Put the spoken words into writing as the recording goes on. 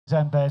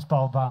Zen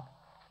Baseballbat.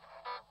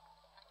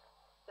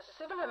 The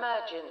Civil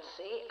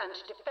Emergency and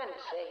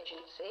Defence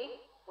Agency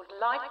would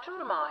like to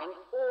remind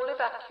all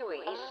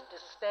evacuees to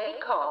stay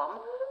calm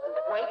and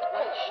wait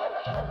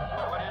patiently.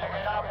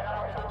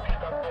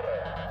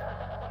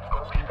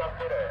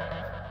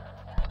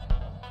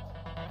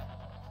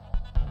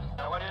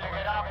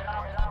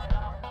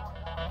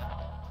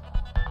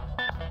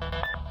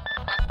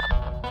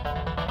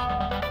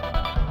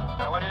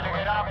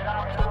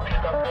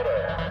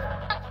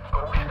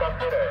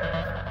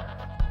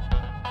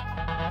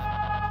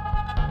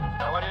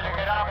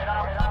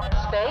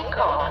 Stay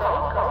calm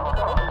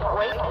and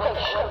wait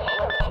patiently.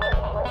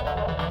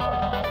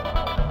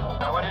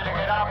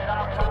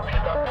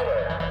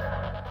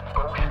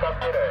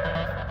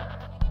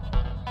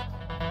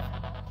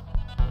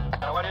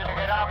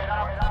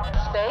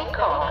 Stay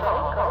calm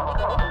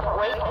and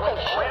wait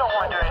patiently. We don't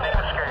want to do anything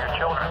to scare your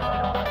children.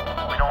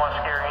 We don't want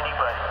to scare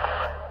anybody.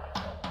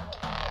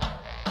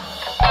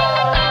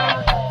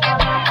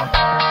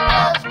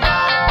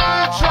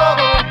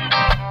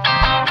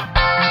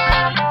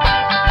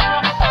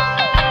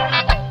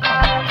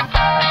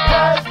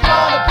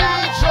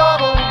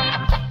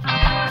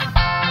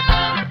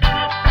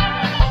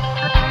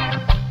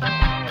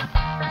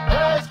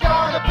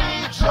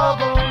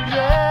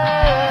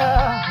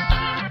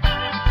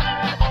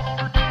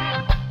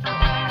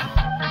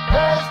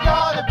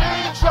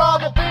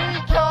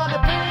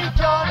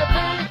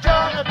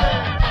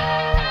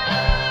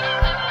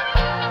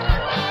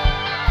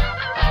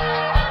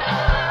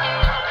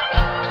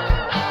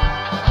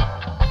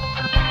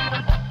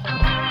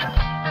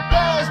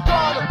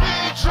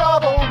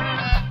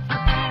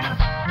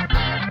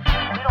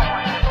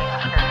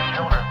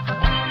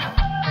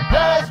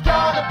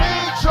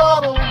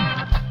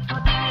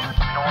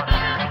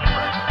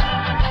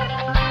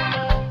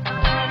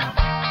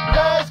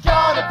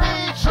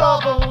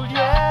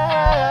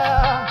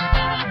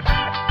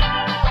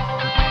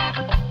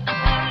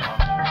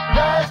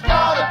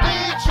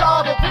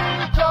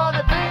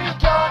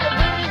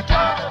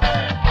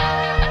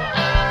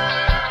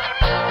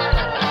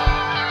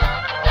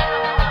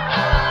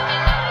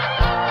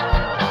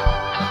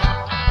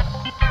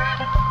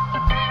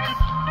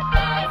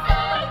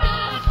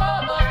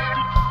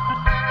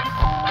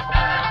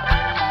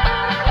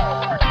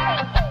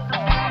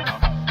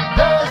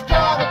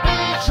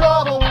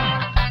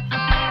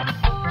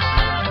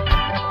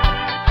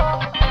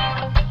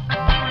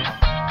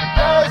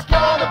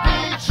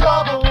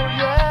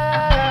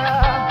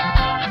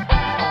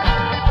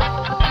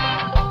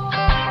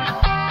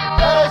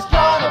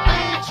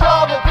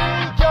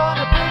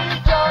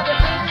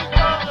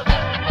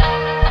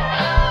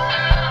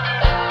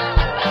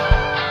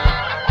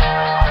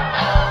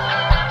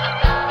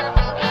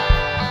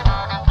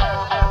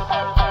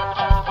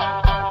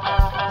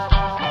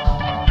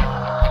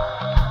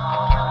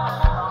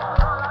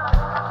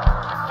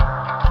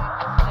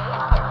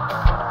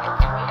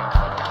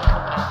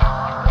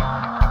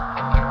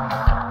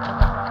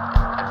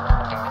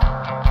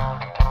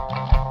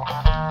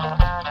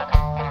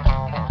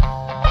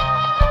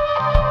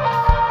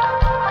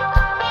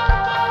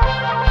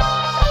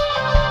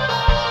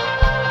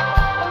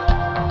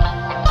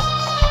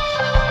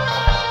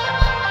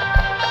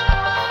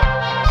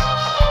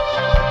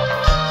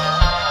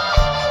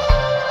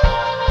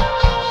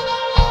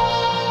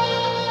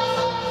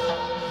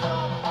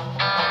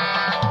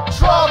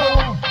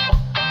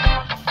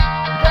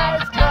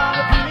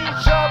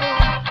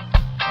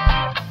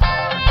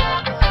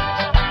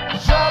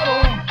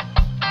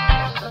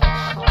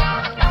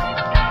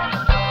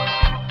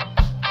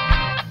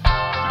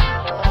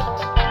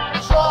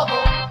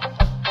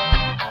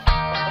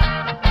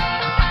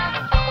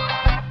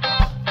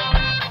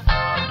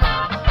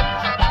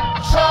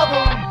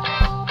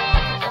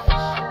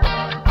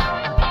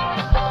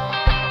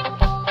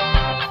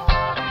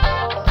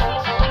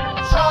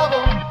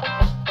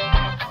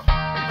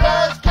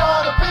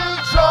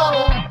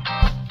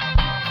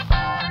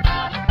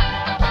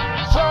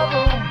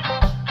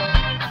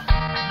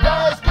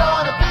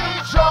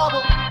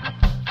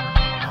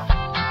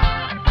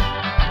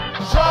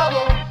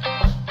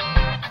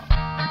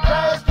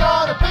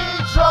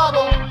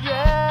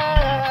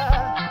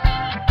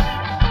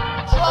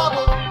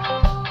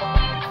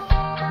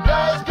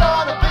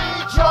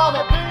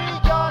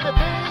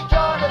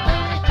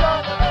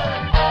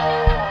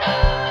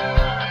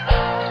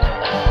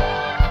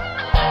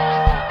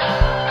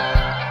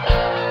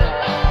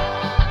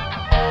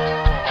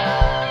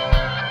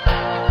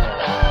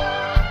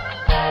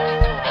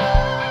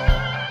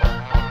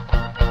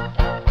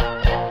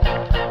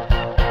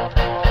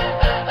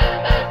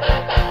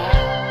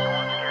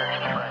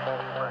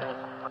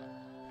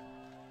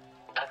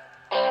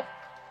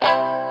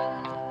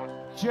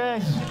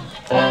 Cheers.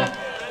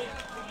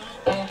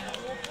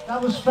 That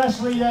was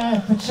especially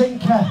for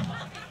Tinker,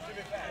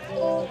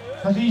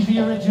 because he's the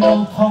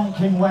original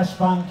punk in West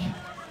Bank.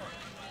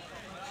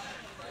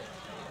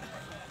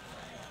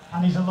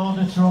 And he's a load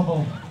of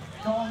trouble.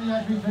 Got on the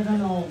everything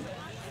and all.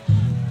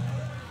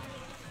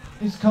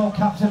 It's called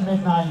Captain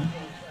Midnight.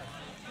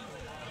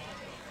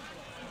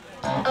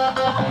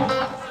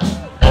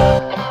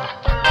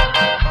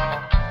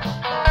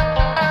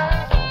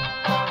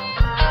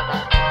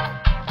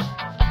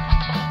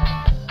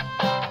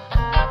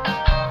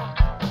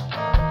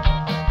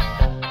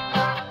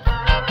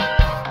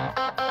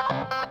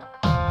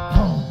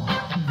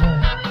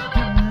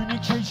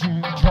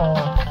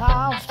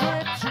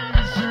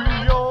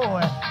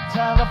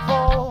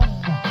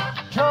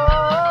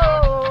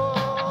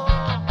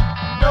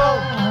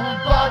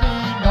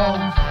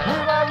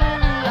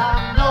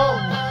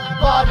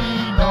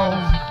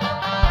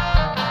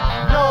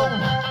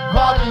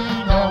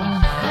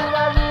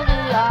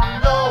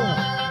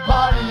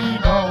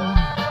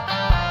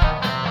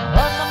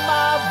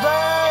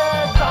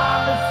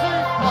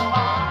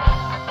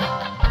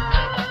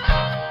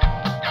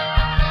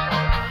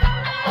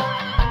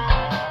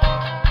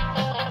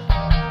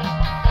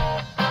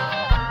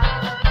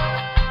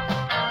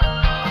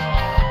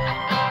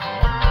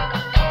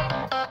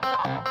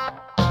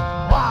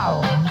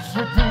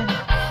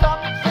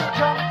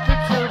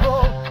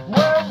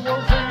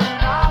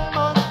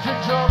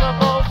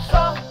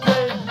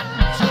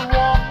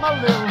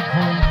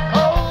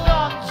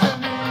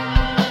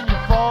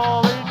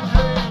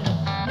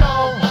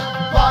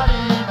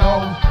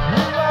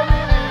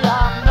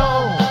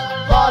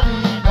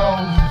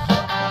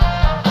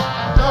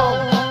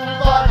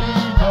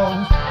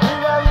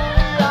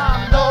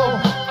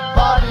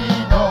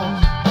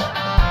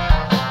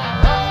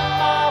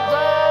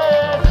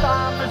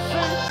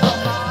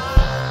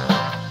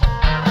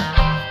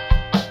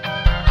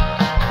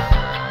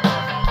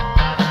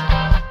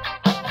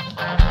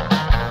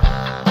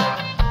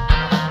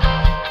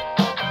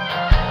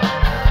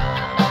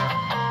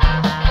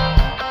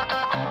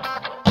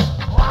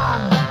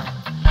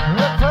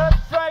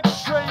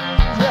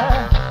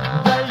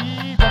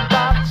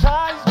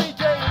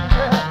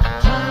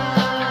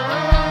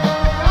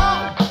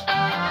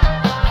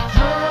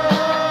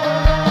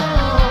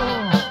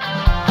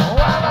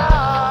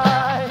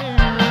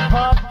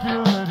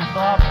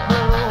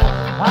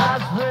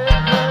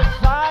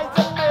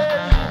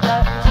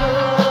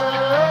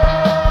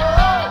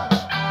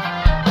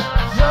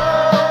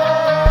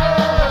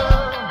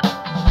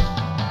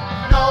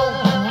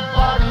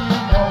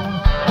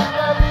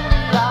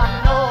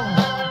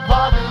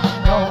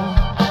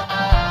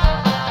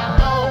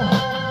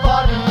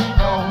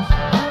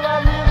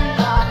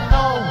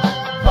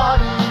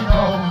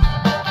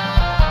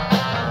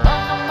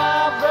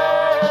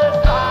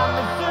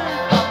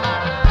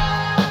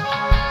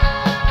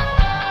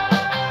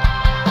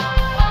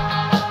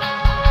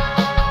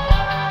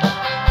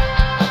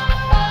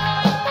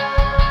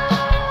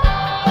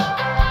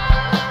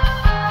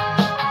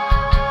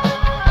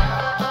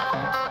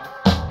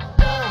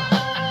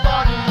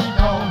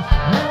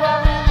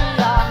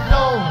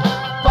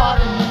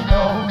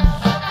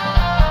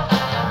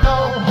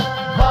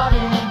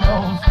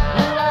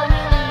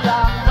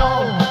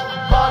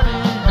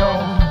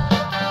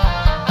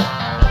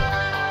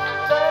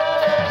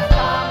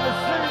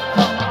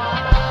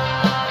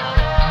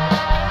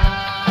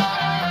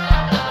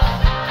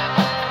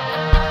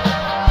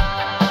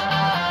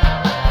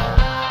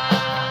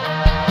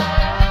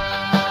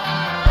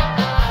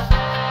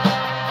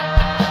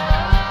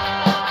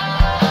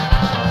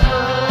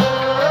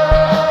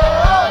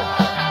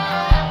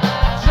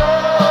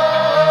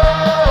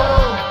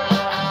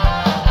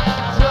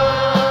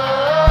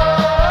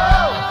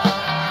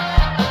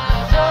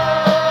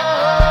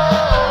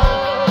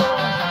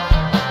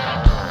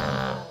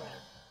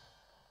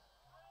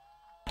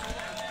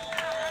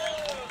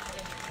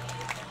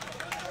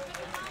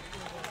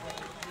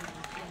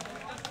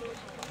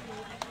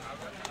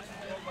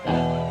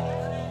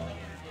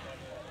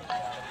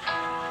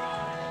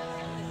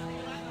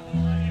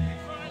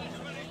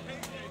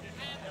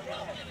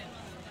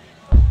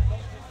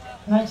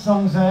 Next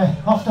song's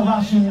off the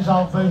Rations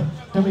album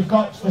that we've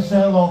got for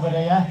sale over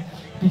here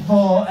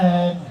before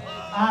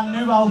our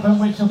new album,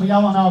 which will be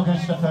out on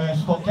August the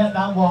 1st, but get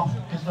that one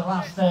because the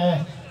last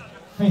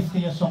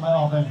 50 or something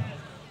of them.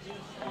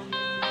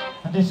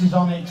 And this is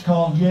on it, it's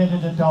called Year to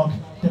the Dog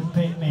That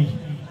Bit Me.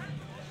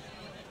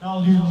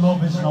 All you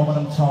lovers know what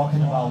I'm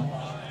talking about.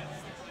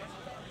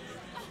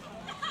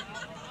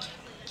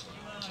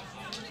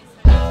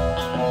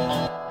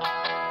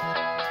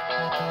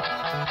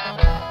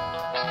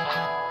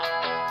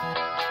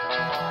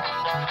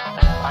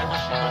 I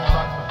wish you good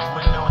luck, but you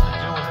wouldn't know what to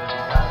do with it if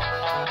you got it.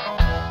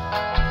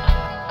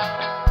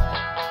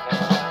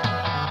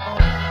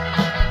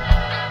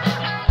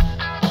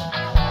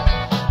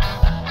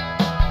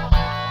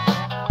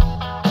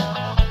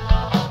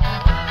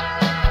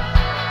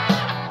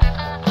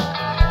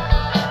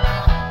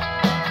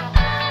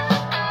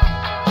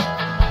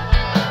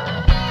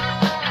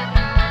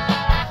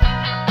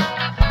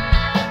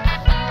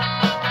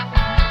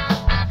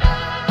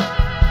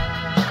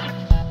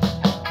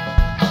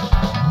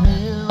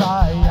 Here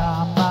I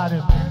am.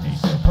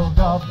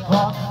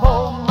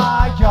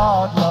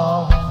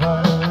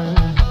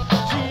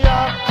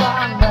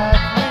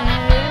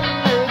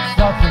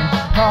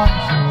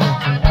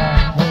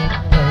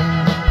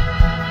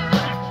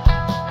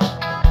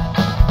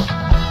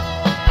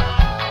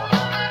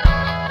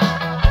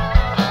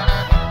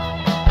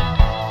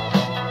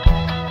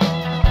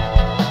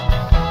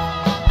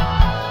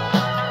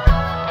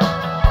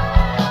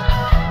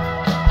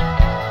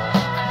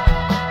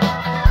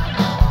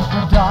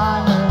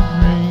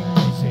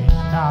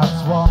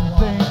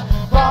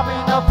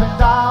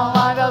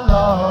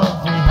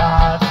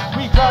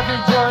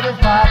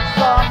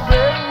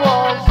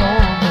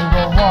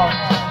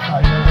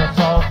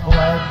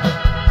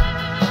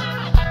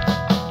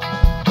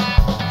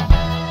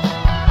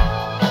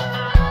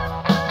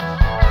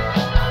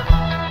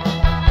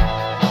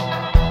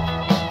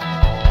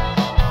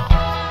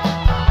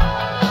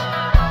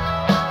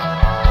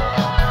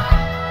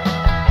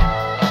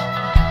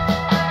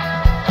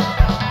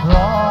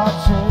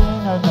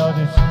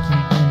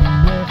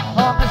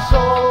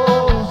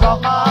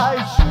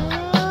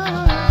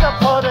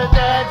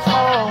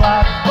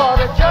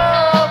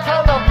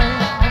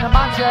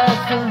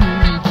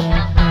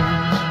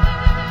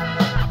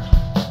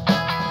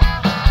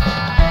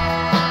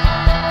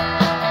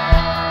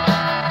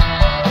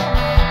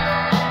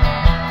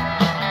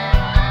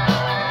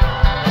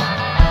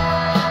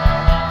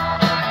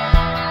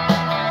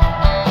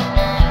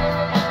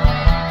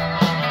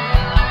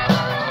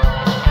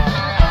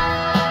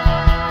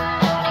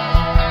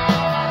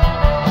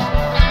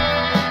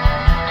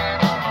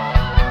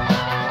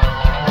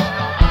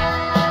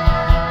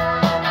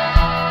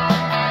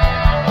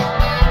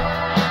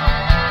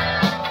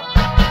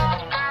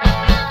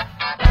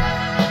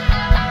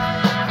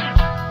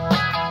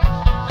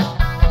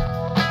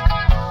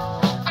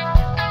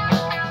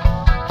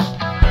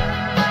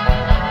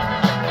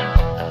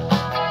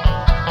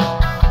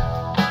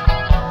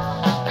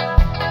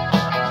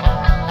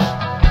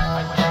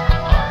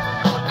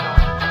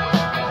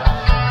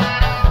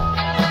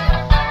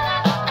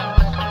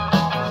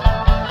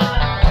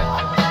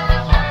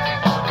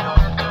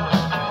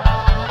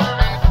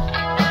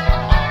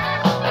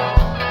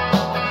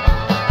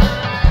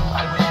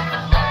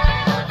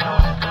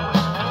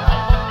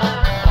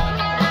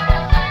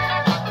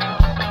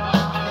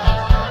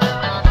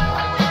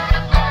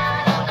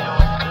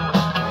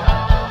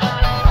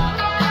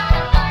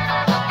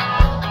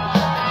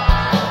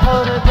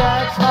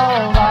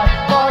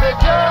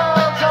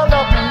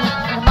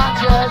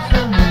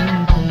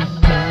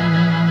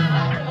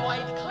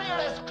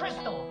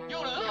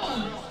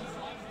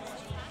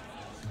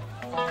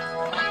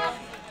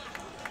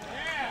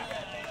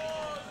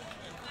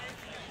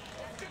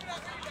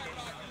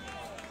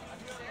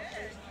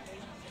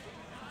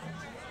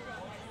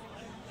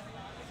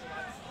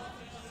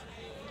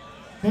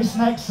 This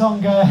next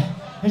song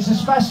is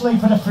especially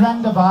for a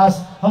friend of ours.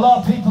 A lot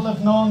of people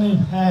have known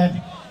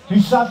him, who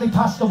sadly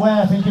passed away,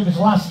 I think it was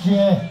last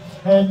year,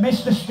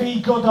 Mr.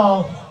 SPIKE'D.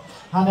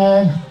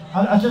 And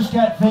I just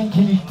get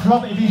thinking,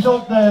 if he's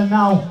up there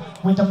now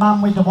with the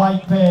man with the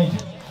white beard,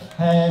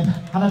 and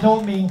I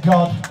don't mean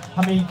God,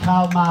 I mean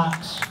Karl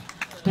Marx.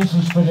 This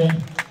is for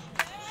him,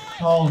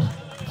 called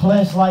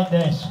Place Like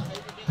This,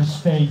 for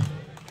Steve.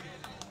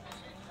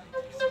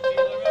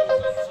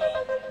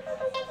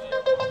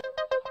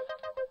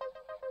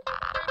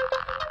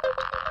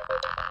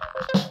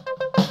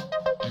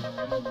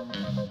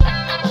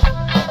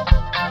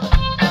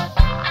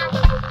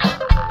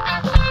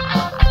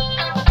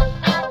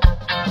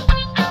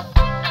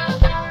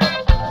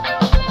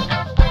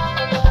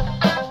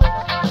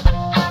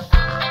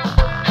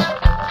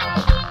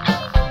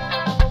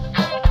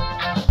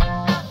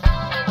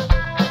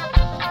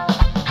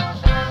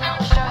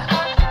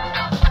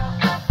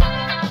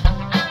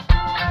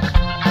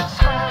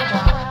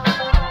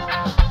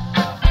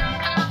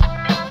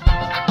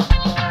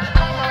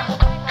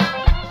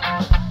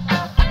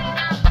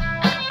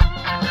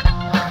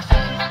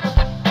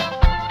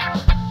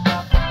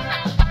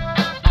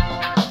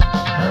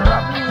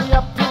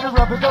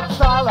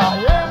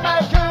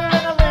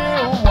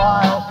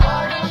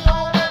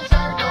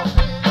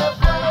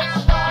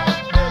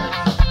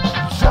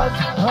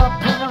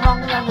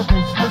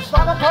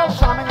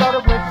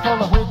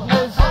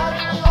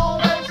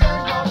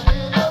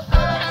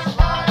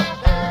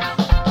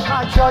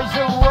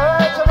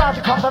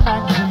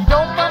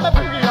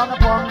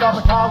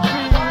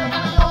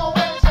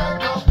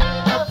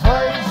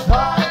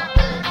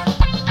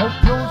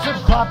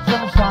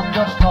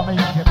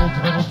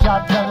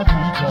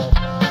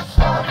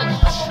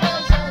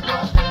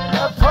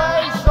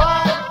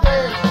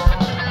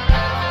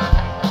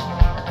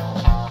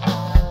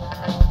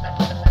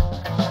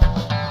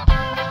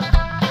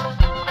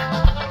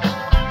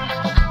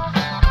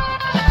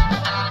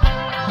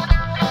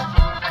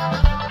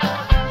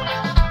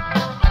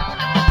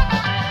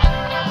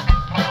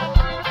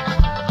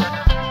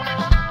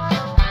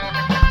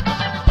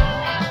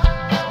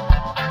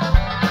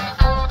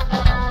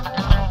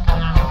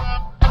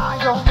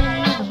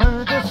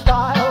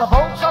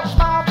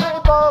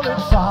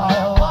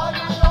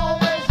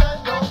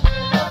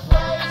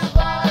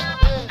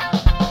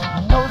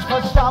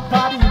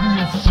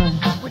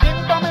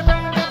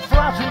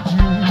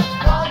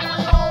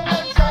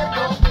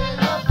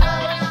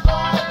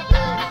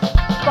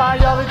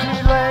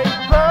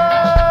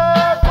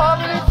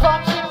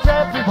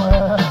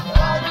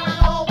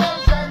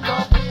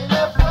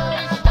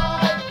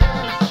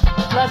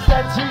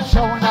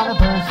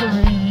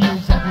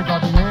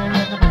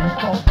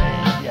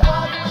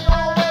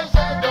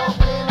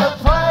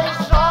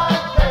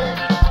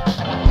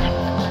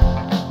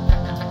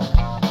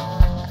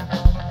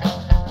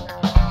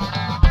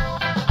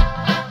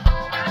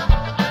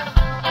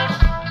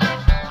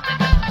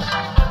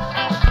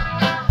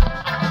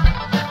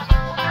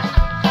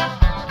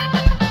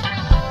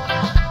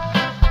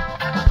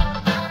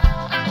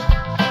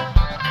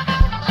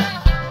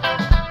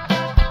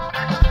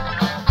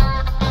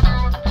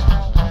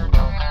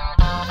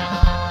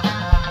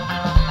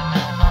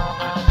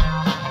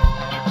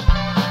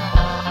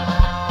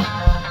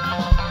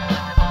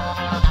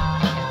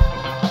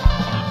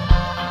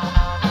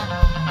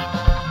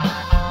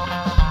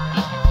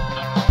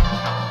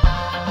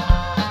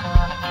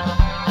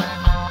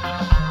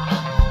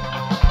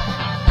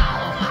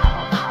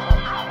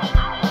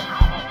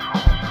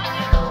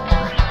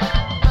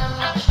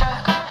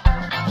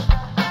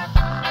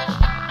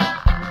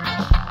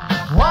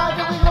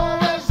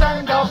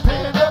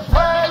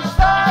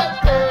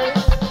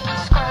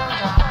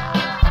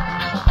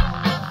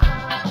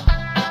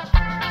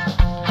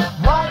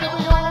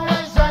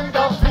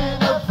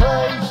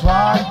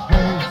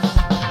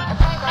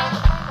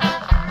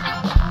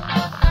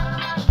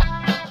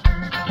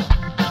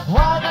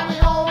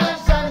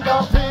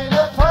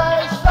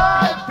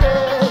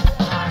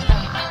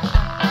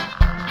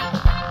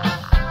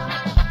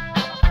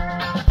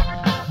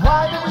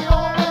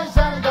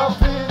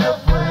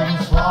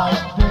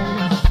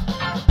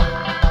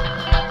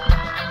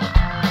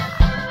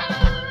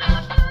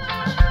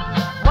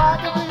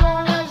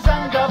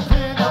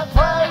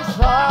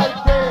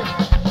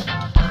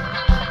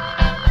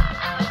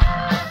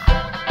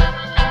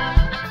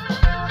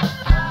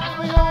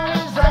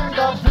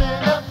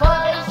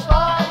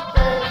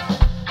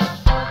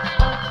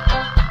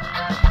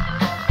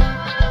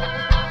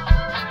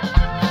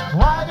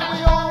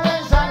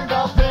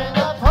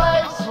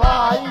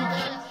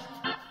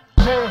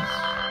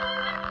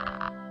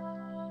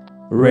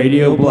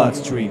 Radio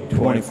Bloodstream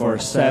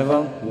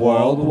 24/7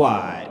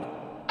 worldwide.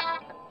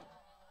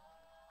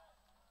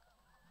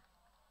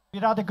 You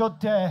had a good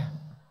day.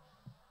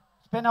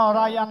 It's been all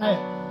right, hasn't it?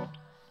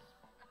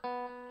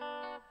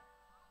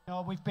 You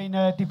know, we've been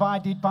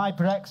divided by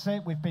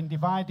Brexit, we've been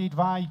divided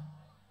by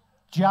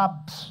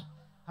jabs,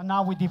 and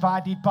now we're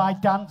divided by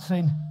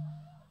dancing.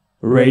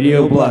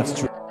 Radio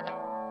Bloodstream.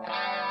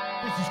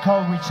 This is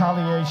called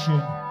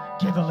Retaliation.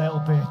 Give a little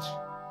bit.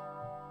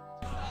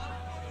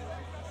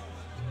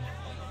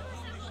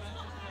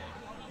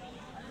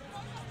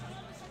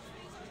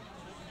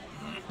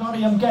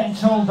 Sorry, I'm getting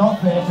told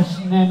off here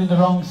for naming the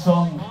wrong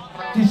song.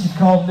 This is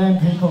called Name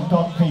People,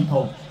 Dog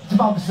People. It's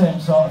about the same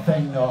sort of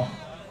thing though.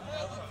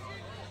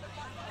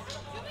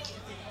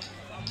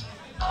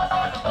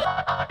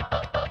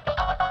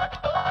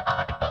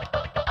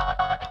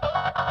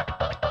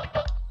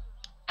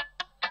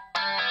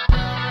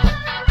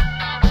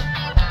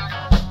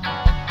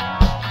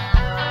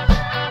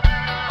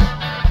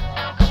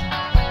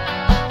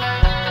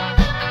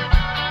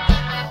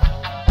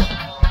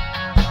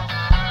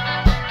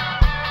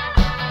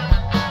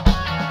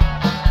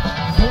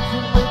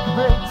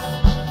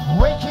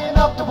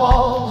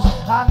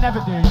 I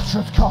never did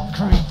trust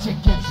concrete, it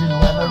gives you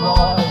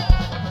hemorrhoid.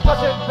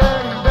 Bottom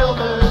burning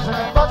builders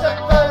and bottom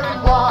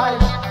burning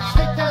wives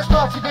stick their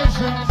smart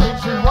visions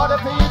into other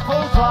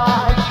people's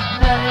lives.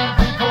 Name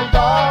people,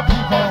 dog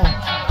people.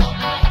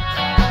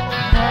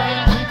 Name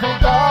people,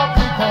 dog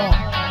people.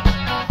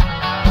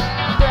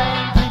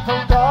 Name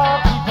people, dog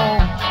people.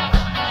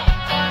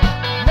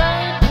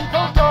 Name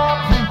people, dog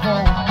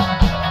people.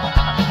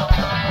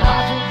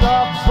 Magic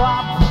dog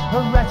swamp, a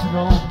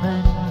retinal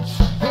binge.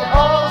 It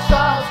all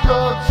sounds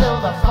good till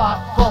the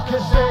fat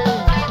fuckers sing.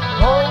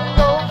 Oh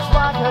no,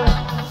 swagger,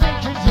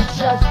 thinking to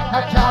chest,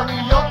 a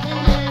karaoke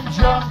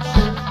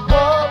injunction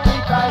won't be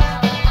best.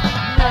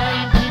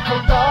 Name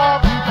people,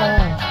 dog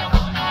people.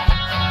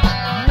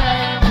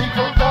 Name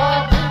people,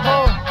 dog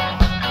people.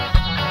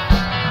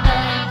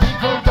 Name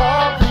people,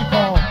 dog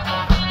people.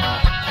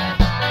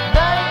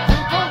 Name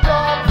people,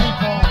 dog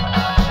people.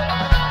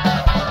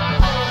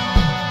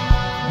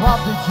 What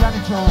the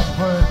genitals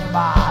burn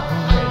my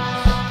lips.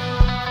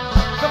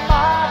 The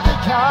mighty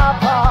car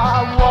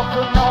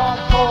walking on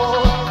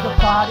board. The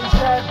body's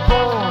dead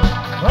bored.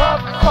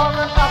 Up from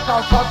the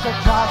knockouts of the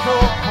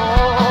castle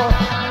floor.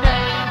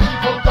 Name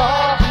people,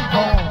 dog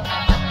people.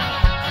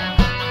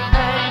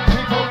 Name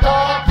people,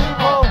 dog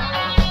people.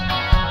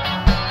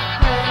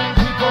 Name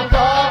people,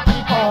 dog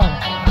people.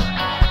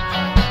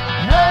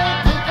 Name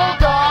people,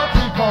 dog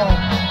people.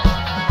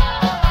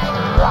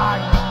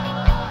 Right.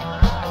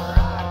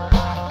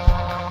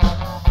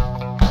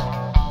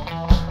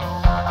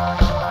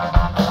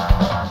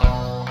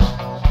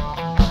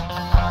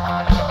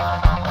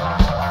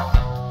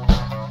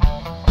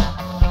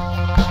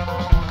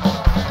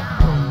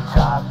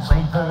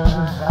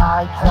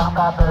 Nighttime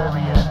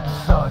barbarians,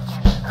 such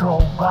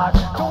throwback,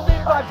 don't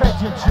invite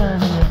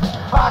vegetarians.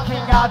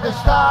 Backing out the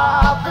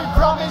staff, we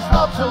promise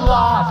not to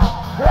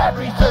laugh.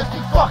 Every thirsty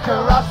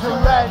fucker has the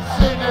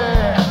Reds in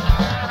it.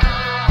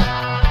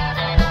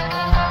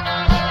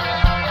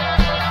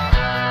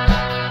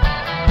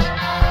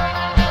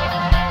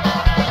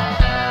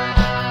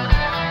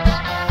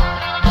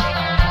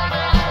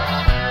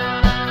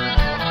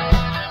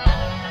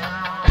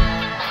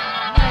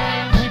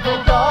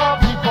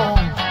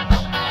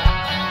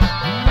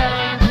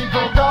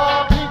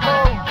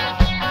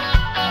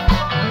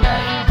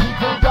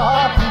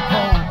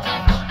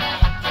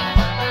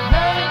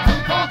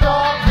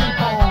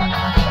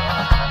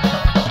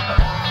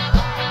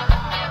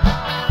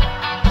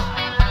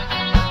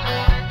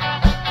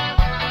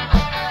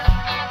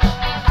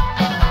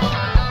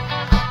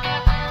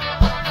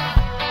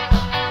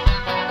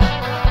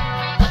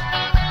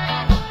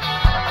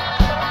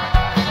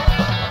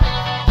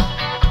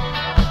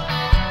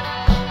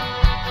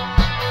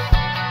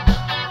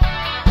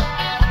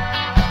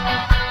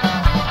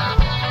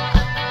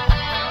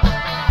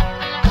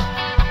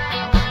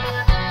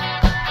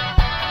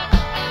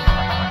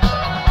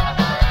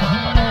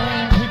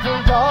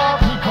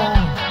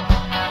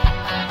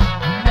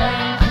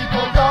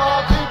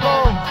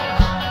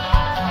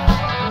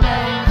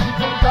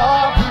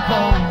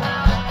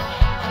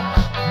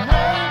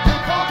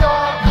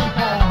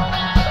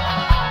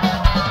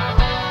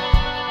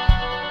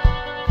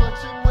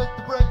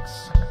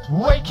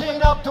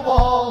 Waking up the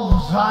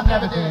walls, I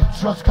never did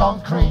trust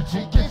concrete,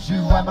 it gives you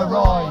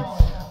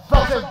hemorrhoids.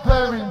 Bottom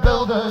burning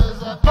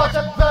builders,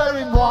 bottom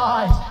burning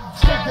wives,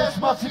 stick their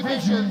smutty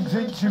visions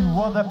into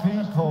other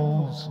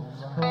people's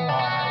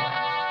lives.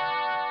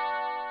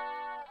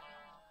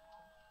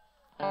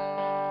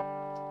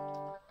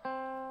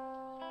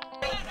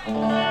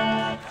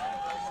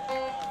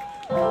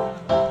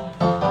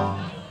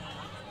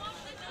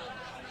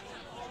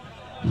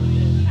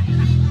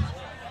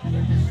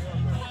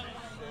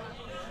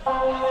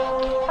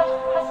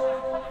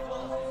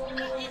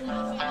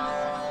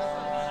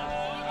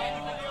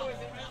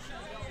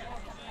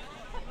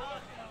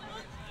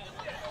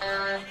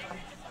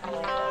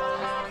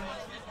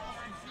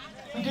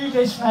 We do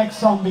this next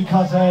song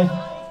because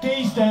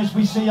these days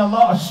we see a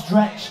lot of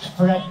stretched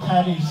Fred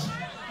Perrys.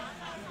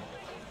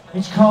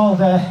 It's called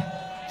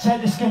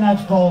Take the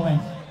Skinheads Bowling.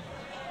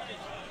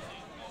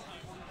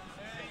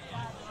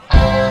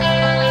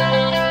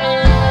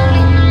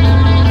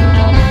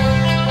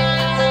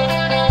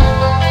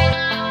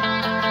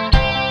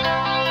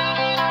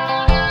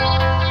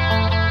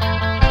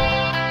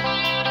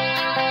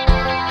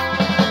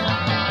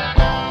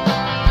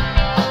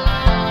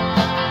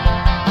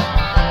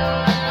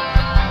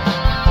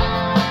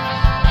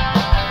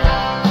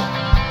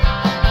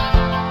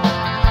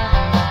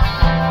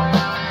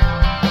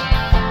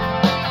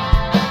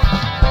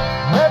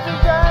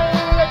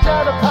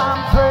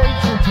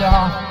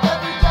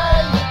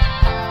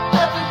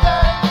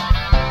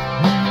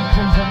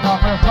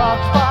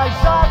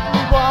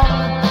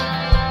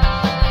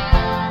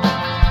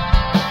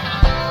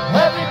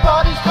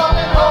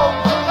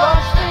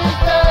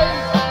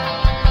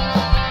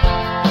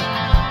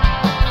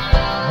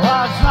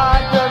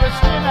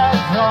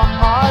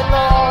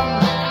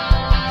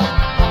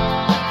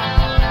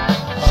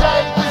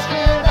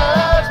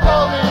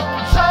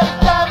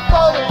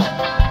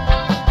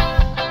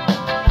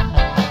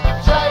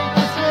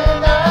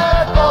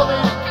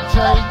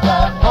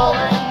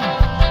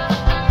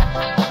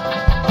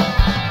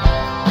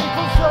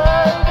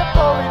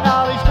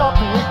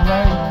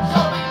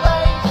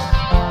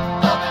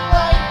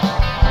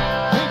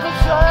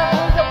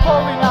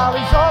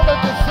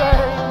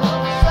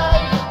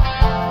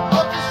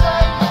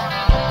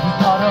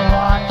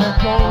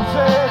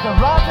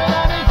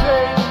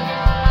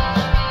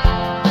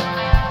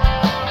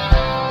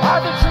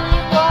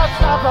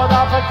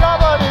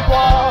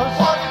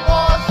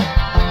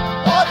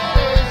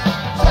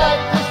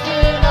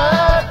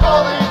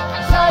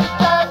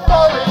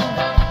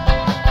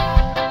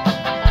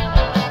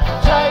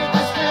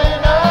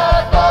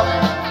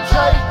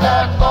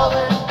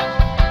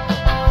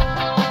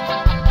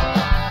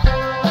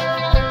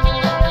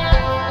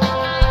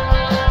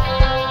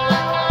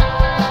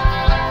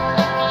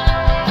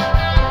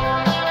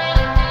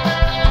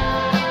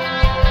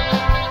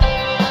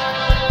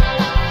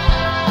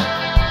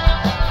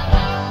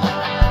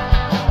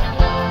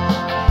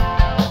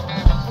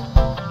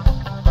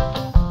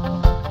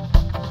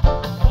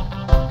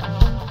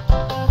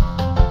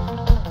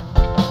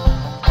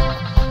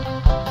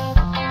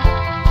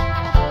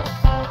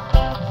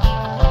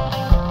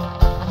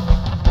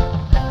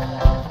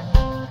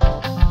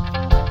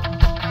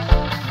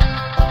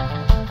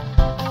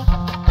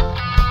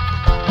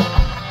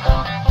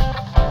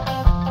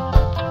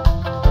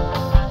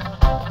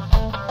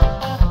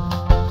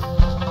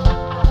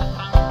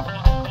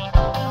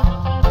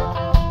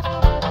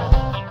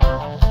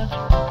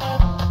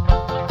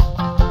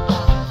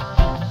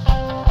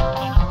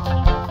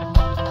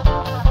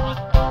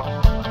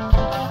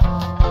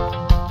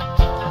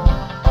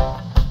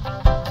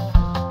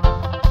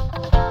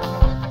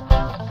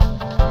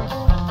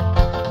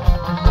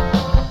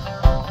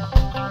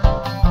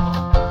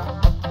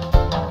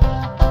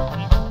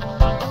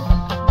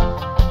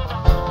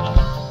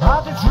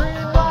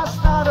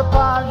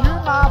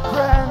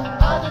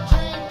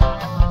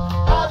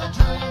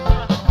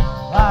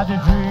 Had a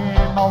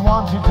dream I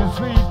wanted to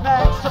sweep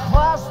next to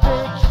plastic.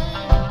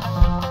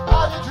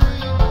 Had a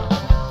dream.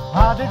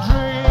 Had a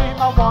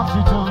dream I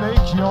wanted to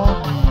lick your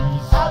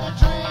knees. Had a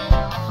dream.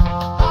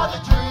 Had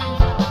a dream.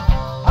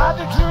 Had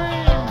a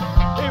dream.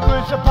 It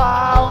was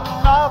about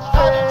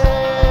nothing.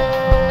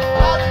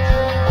 Had a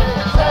dream.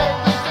 Take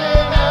the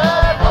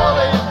skinner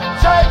bowling.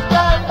 Take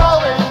them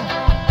bowling.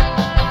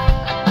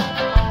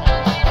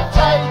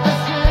 Take the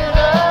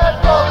skinner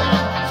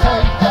bowling.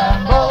 Take them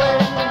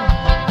bowling.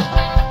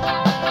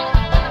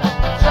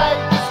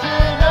 Take the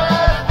skinner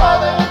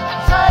bowling.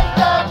 Take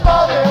them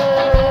bowling.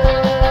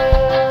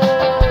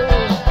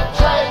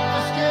 Take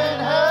the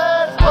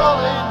skinheads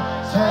bowling.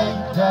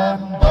 Take them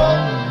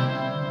bowling.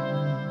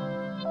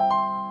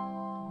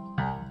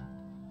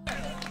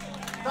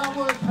 That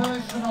was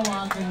personal,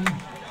 Andy.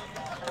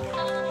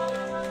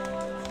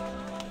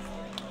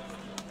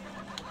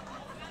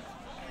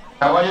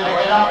 I want you to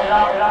get up.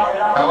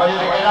 I want you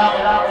to get up.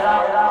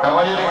 I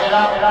want you to get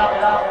up.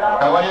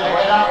 I want you to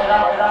get up.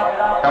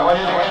 I want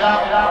you to get up.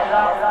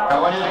 I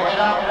want you to get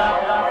up.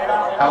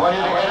 I want you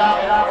to get up.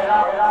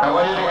 I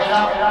want you to get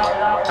up.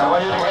 I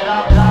want you to get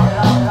up.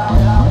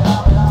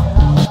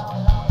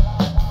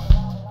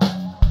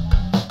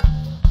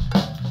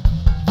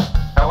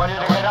 I want you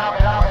to get up.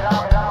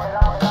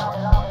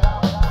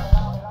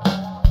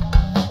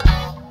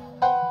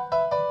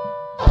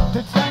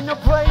 This ain't no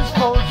place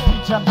for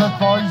sweet tempered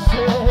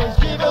voices.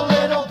 Give a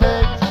little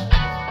bit.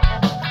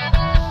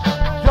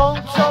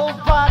 Don't hold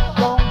back,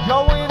 don't go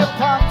into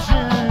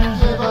punches.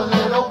 Give a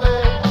little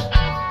bit.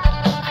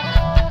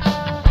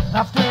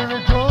 After a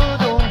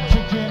good old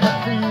kicking of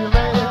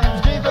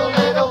feelings, give a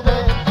little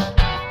bit.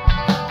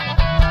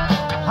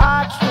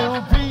 Heart still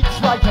beats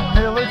like a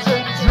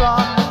militant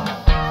drum.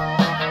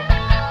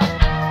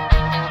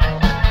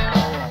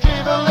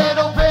 Give a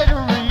little bit of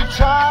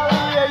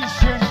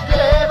retaliation.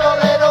 Give a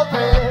little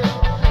bit.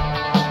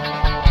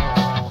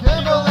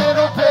 Give a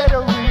little bit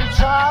of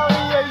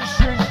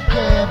retaliation.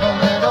 Give a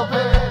little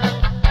bit.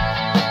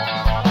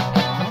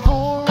 The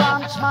fool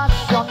I'm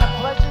smashed on the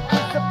pleasant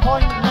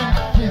disappointment.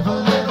 Give a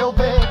little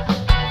bit.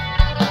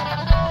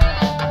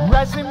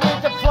 Resin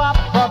with the flap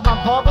of my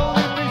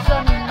bubbling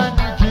resentment.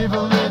 Give a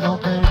little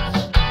bit.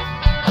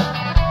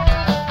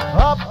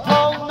 Up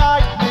all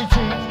night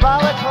knitting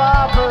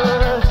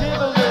balaclavas.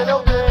 Give a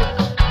little bit.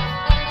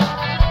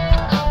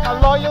 My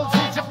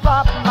loyalty to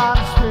Batman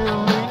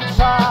still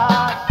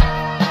intact.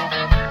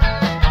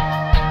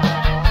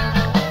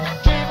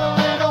 Give a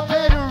little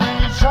bit of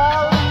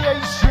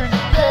retaliation.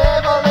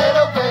 Give a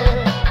little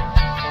bit.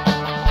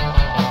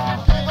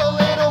 Give a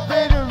little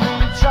bit of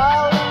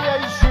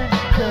retaliation.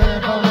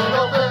 Give a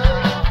little bit.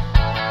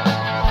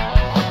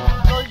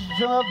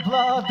 Drops of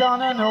blood on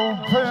an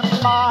open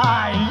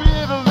mind.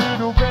 Give a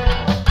little bit.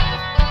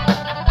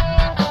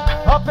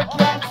 Up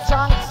against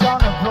tanks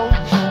on a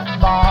broken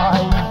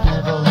line.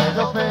 Give a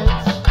little bit.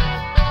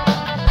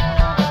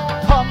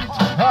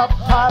 Pumped up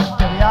past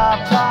the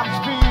half-time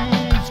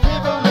speeds.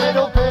 Give a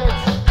little bit.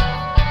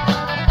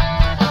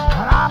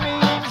 And I'm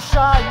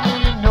inside me,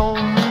 no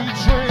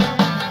retreat.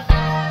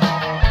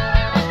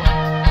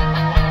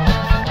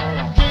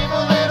 Give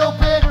a little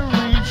bit of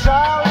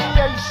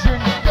retaliation.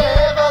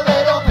 Give a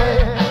little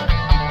bit.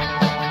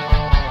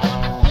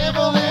 Give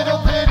a little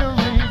bit of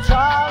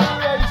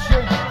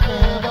retaliation.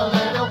 Give a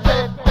little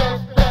bit, bit,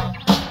 bit.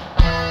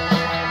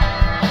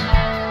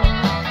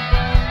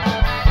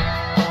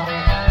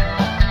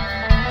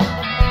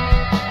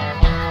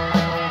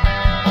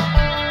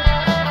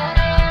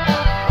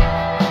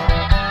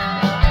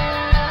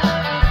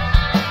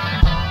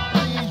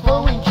 Breeze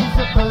blowing, keeps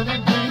the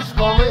burning breeze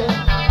flowing.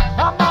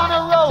 I'm on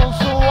a roll,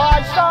 so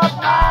I stop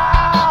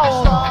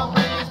now. Strong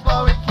breeze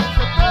blowing, keeps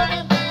the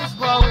burning breeze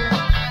blowing.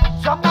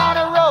 So I'm on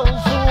a roll,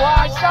 so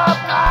I stop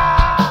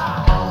now.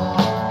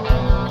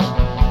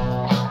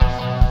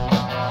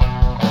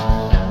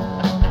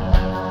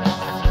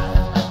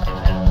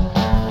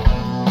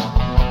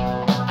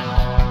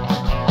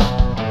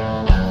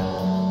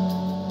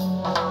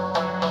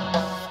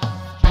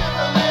 Give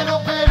a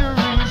little bit of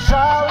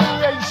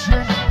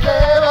retaliation.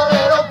 Give a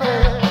little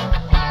bit.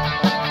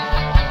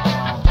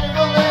 Give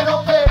a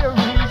little bit of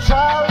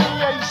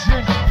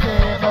retaliation.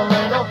 Give a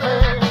little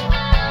bit.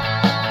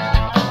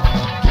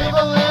 Give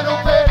a little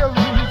bit of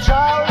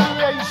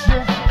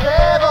retaliation.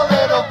 Give a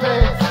little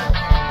bit.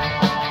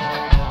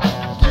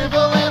 Give a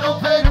little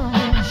bit of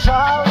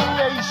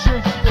retaliation.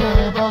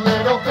 Give a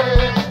little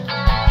bit.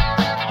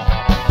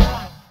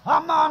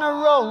 I'm on a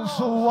roll,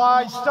 so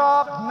I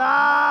stop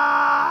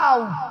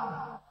now.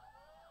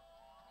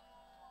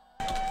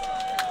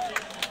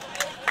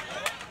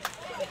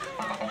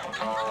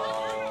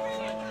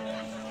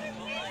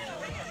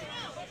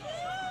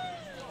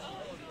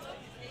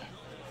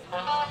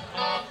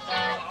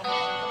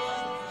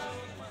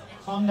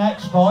 On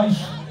next, boys.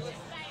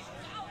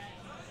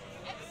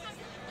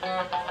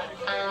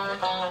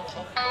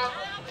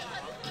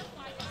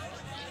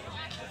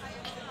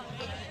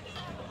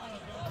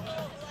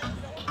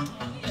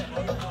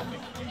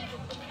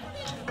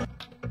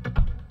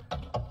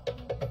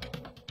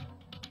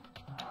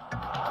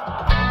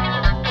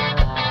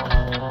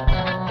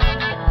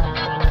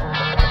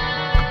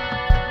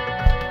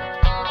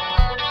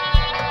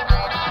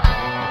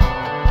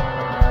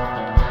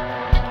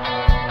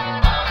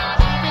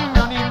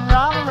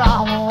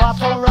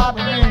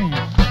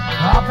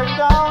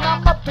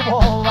 I'm up the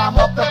wall, I'm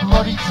up the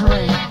bloody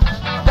tree.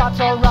 That's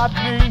alright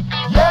with me,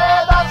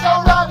 yeah, that's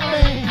alright with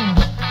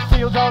me.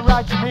 Feels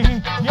alright to me,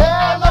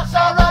 yeah, looks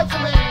alright to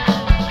me.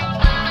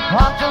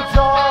 I'm so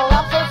tall,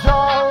 I'm so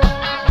tall.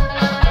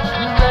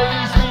 You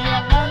raise me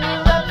and then you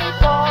let me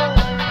fall.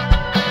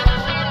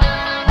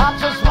 I'm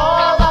so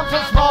small, I'm so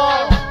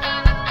small.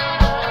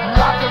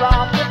 Wrap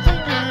around your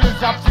fingers,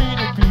 I've seen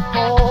it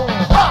before.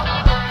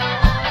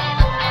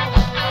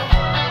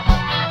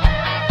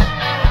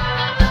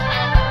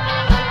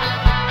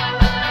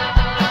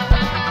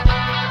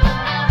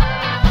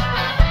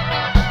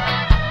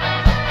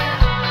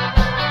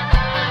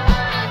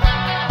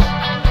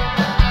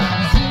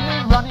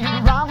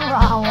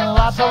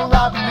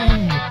 Alright with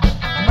me.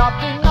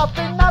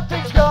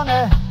 Nothing's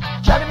gonna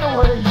get in the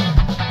way.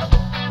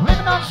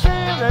 Living on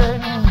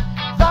ceiling,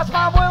 that's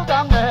my world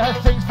down there.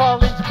 Things fall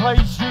into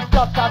place, you've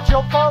got that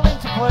job fall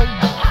into place.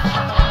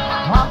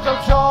 I'm so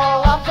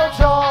tall, I'm so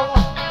tall.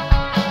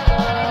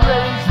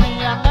 Raise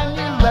me and then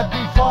you let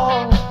me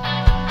fall.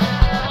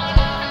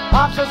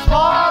 I'm so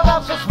small,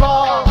 I'm so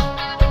small.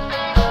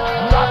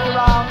 Wrap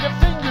around your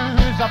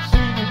fingers, I've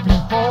seen it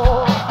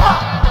before.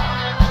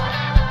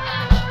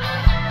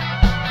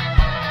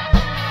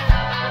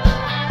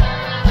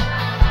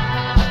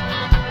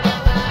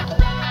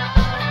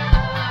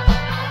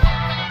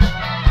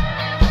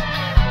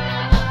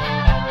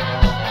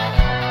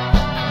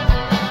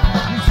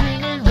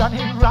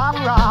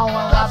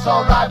 That's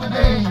alright with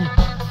me.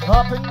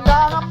 Up and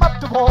down, I'm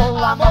up the wall,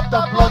 I'm up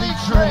the bloody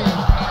tree.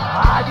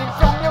 Hiding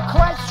from your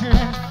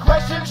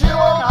questions you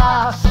won't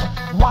ask.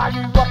 Why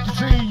you up the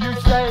tree, you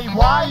say,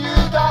 why you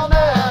down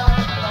there?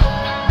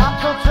 I'm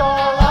so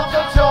tall, I'm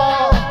so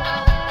tall.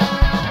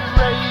 You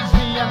raise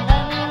me and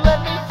then you let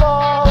me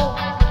fall.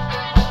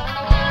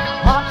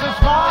 I'm so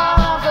small,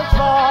 I'm so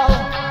small.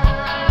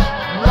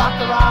 Wrapped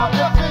around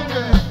your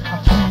fingers,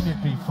 I've seen it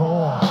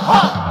before.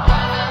 Ha!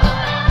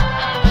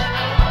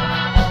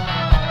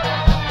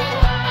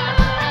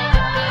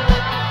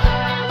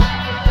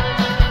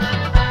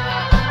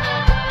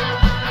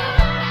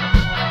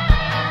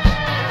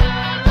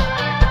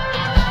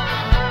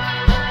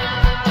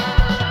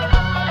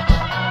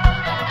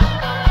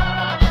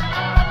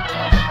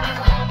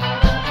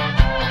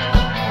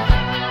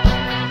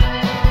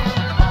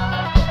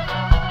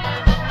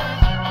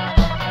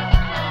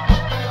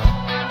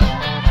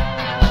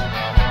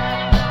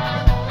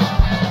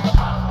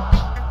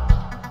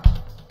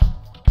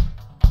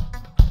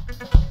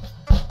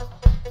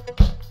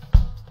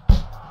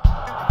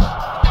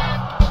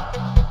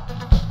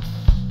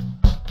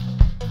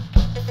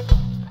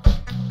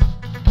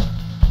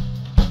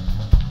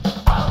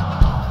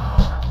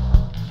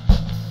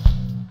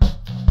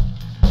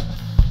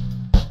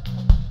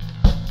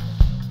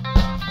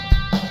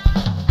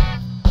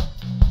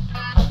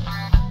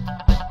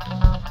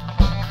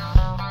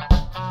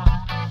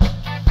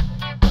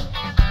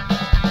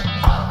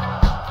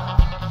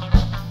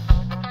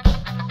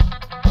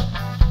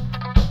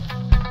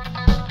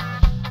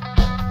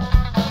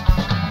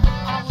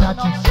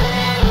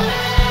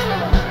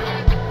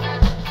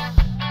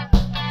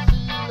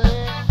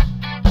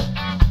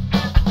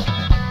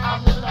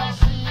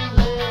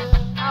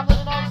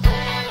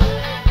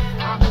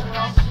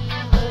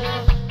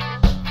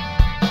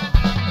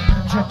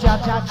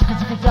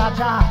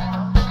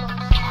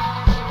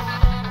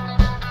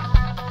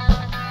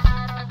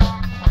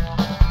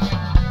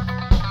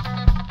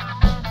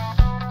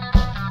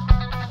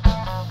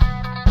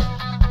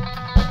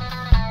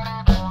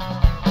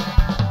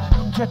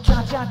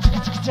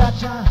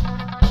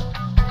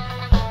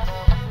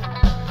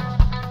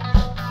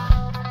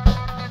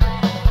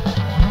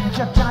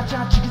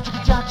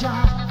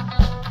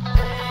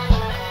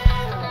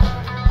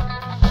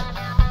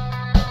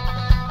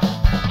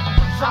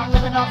 I'm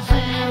living on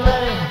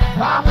ceiling,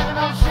 I'm living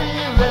on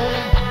ceiling,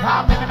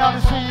 I'm living on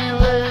the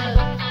ceiling.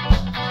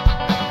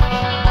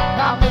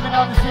 I'm living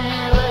on the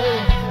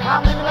ceiling,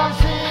 I'm living on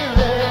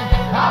ceiling,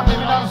 I'm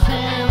living on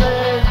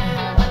ceiling.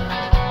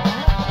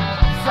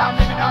 I'm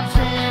living on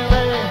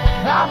ceiling,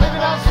 I'm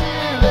living on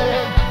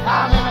ceiling,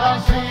 I'm living on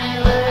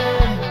ceiling.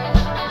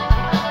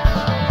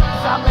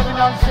 I'm living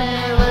on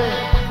ceiling,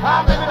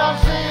 I'm living on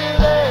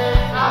ceiling,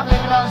 I'm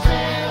living on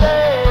ceiling.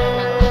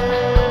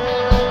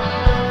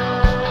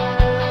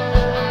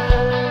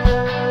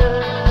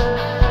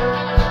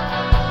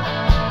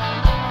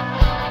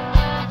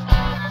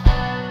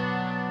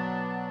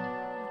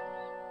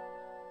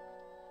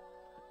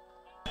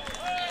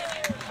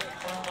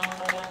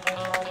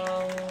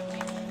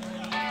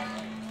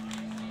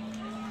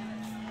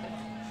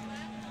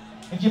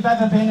 If you've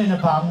ever been in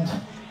a band,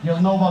 you'll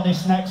know what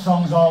this next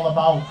song's all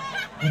about.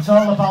 It's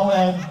all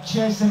about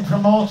chasing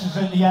promoters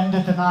at the end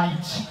of the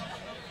night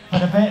for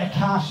a bit of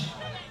cash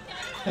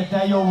that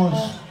they owe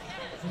us.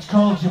 It's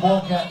called You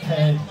Won't Get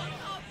Paid.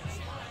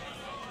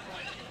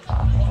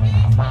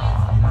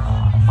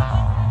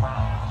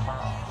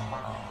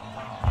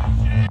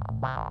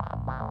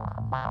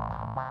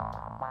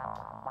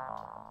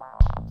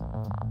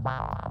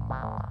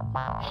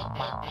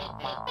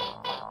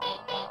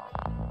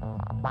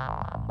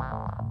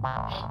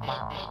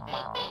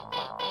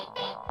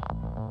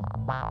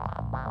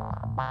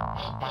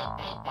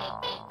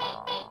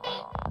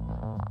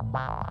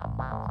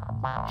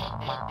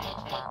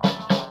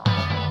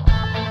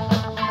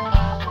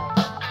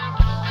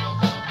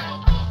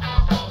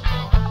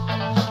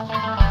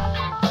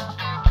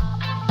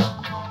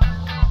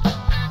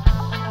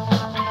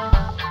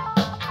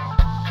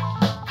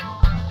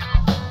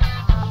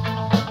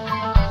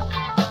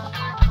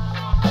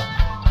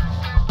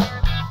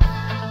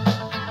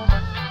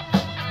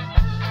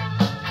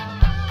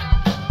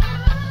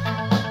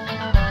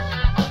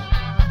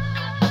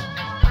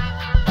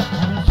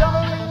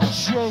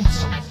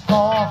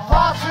 For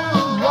far too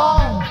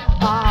long,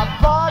 my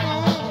body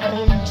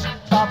aches,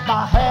 but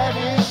my head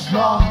is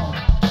strong.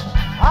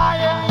 I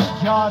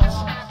ain't got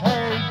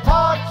a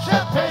pot to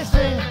piss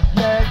in,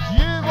 yet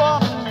you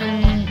want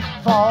me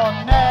for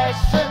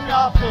next to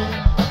nothing.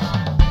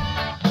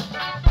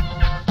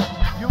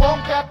 You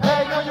won't get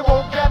paid, no you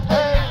won't get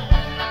paid.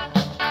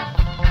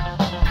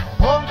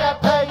 Won't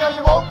get paid, no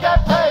you won't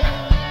get paid.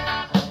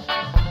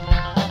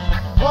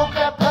 Won't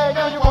get paid,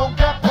 no you won't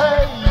get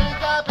paid.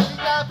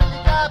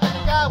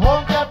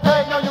 Won't get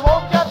paid, no you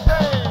won't get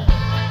paid.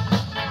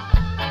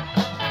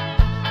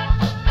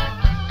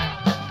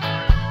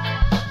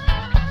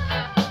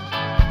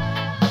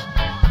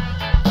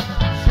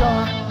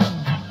 Son,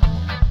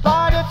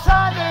 by the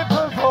time they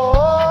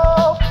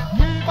perform,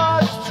 you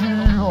must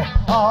too,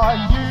 or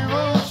you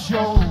will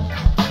choke.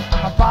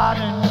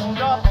 Abandoned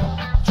up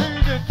to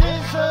the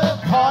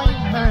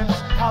disappointment,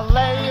 I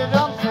lay it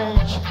on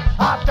thick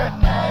at the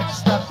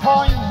next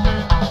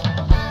appointment.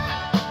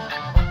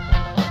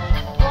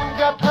 Won't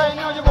get paid,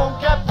 no you won't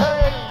get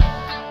paid.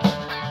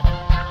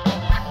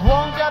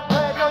 Won't get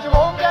paid, no you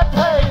won't get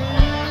paid.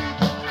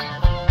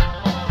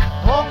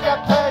 Won't get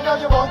paid, no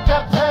you won't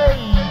get paid.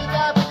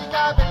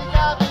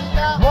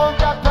 Won't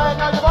get paid,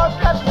 no you won't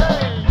get paid.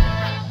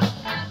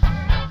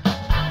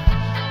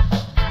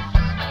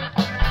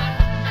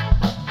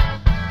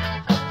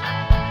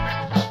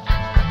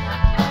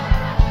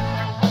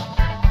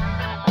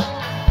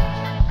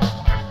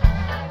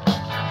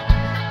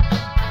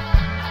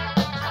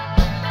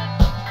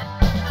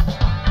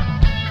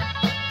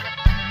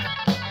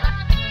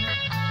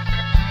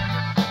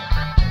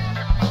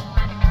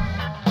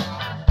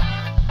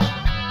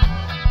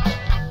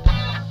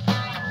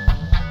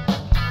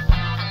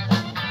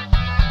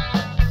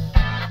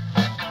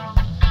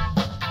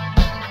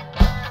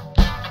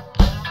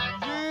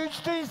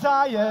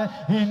 Desire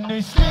in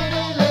this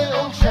skinny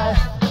little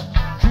chest,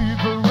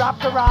 Cuba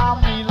wrapped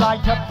around me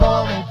like a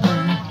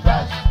bulletproof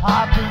vest.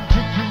 I've been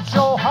kicking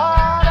so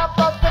hard I've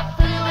lost the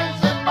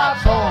feelings in my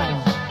soul.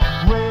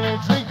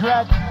 With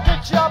regret, the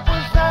job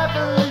was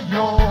never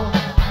yours.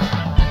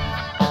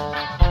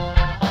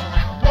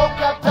 Won't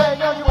get paid,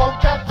 no you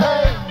won't get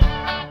paid.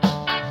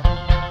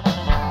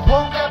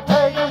 Won't get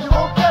paid, no you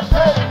won't get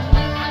paid.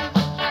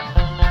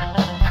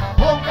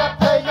 Won't get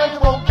paid, no you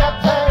won't get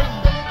paid.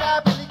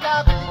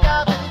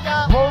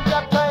 Won't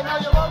get paid, no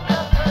you won't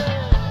get paid.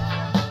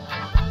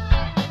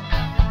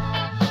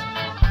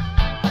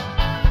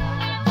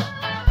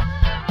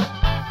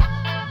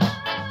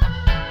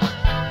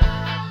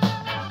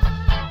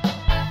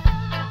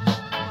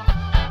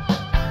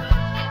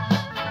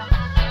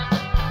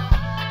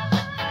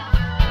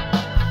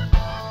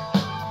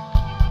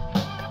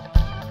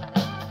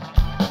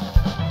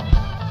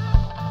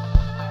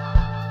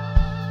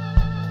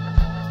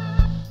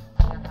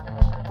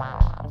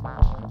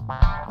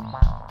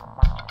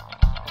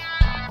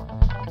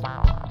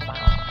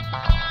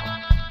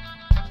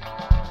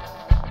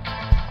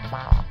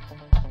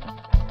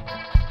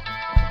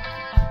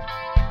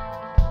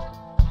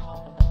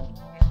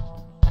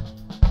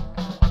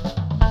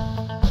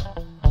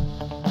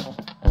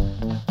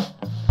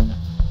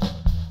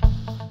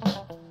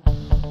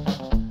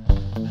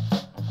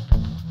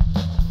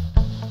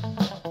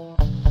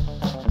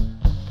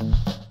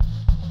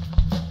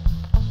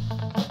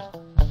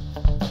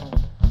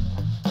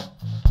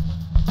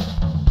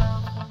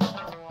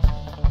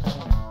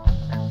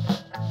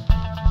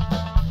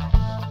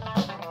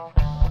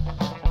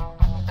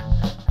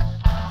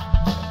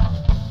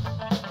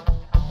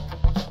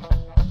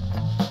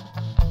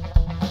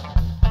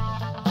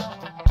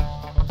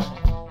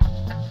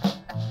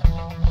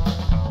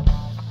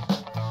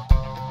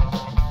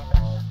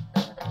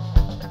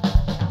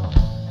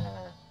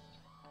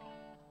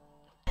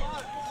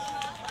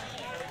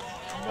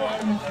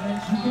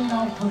 We've been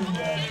out for a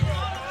year.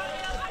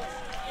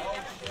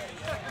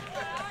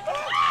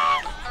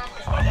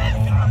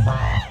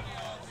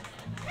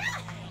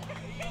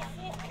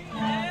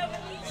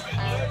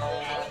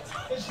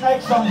 This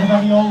next song's a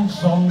very old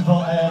song,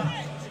 but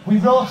we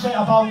wrote it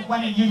about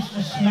when it used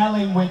to smell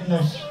in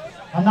Widnes,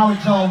 and now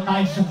it's all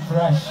nice and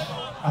fresh,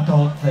 I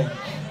don't think.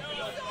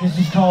 This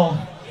is called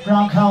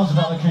Brown Cows of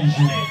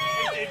Elocution.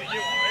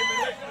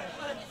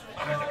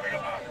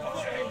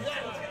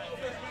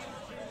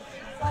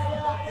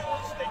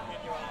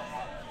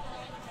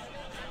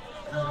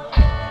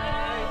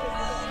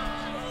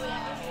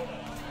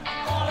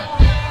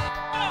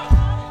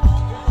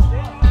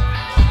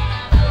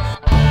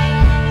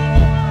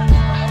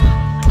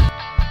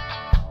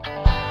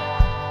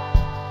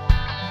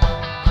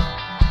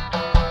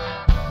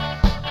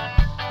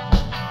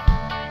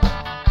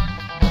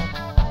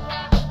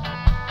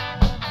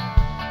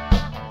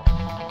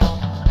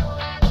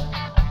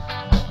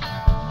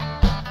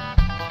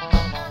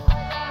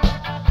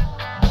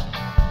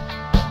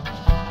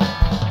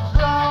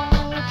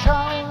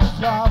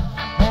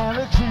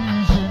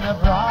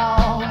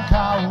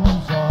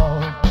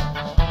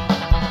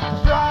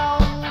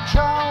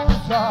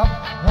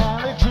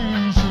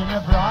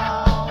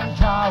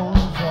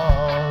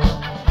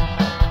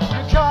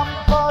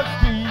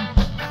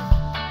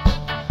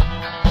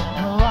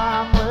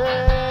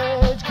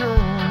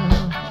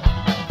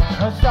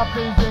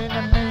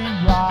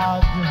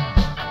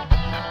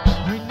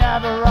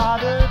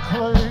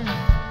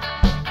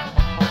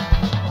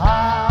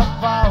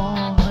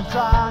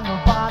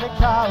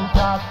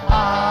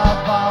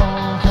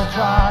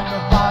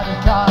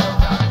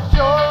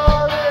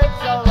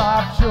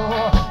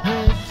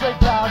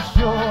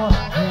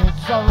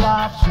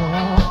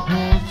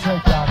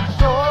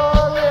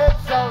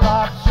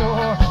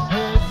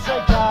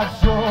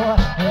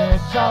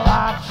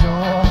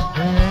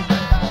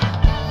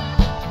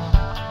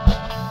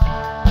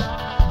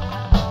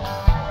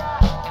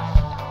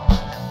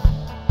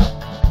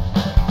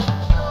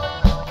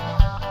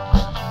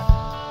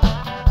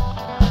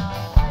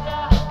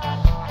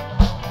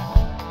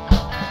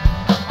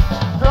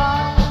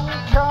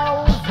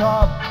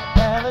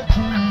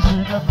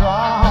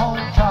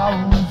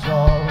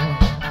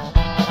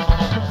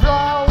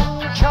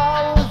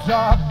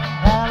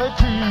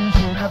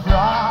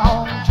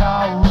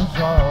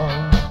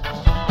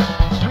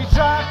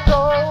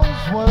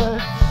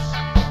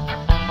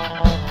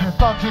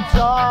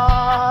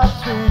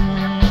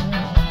 seen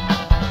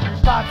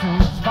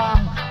battles from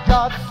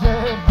God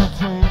save the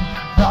team.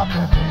 From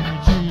the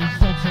villages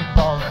sitting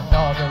for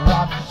another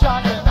run,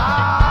 shining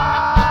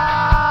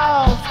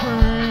out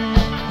screen.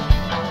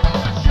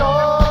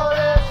 Sure,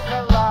 it's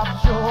a lap,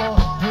 sure,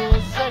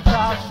 it's a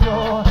God,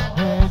 sure,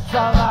 it's a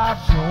lap,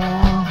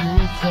 sure,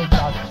 it's a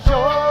God,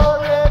 sure,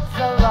 it's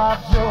a lap,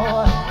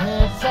 sure,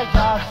 it's a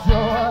God,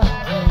 sure,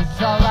 it's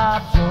a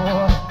lap,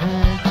 sure,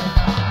 it's a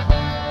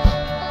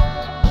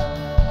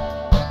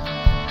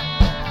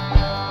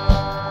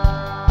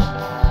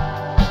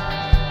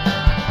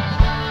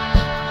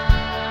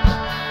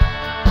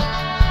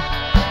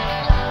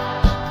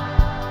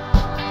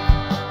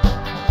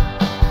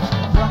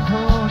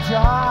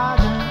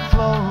Jordan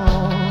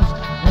flows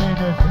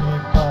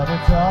anything but a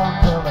tongue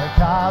till the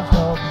cows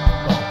go,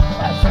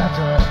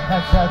 etc.,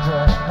 etc.,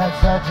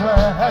 etc.,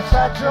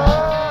 etc.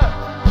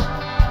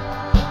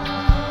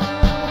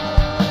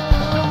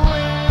 The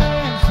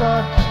wind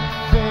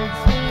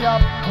picks me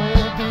up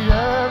with the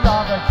air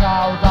of the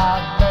cow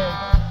that makes.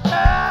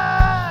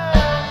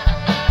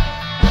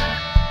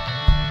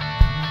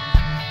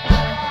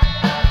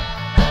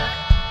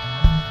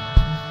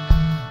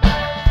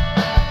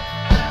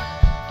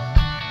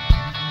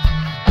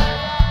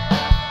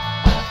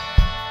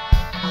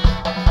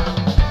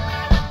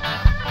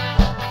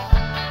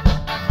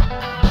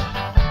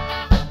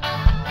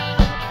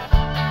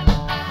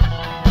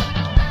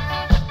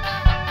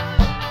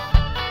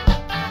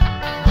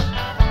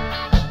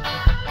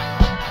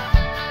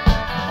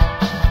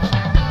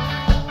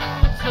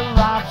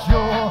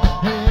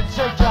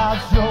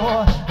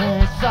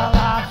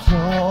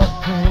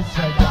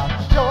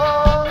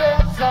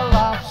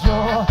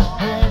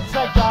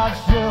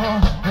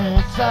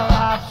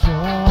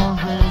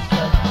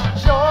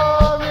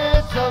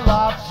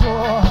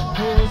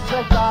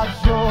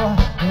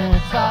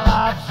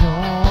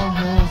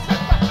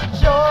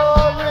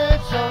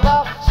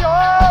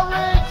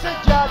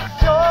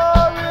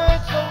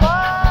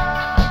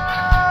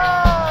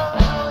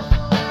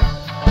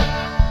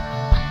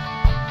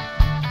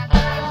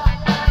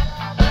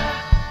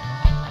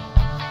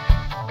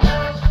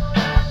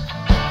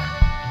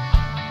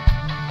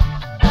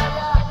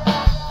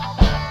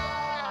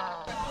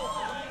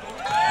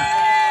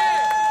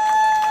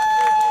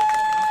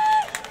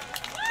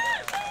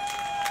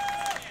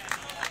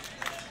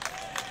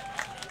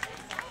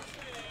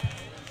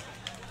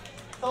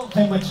 Don't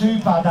think we're too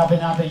bad having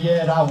had a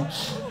year out.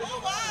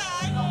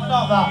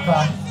 Not that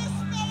bad.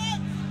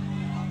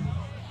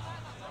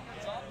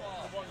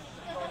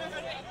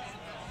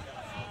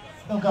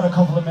 Still got a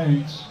couple of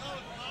moods.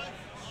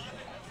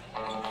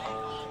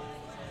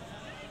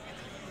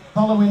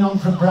 Following on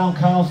from Brown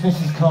Cows,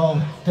 this is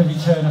called The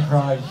Return of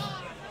Prize.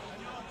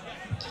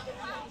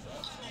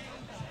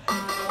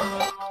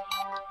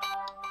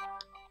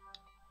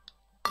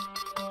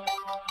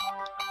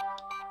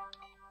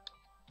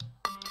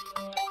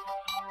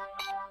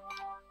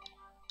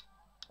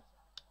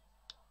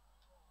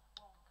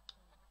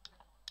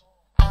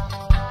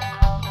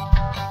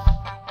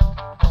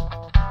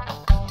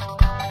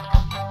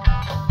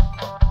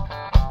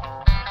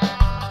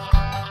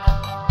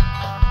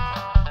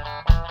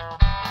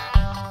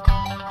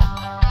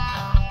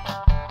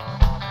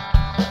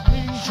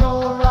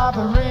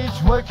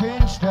 Average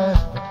working step,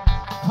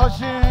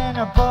 pushing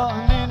a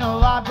button in a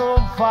Lego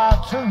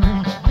factory.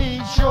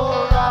 Meet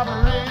your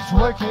average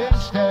working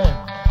step.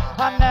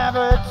 I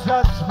never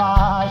touch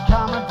my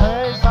common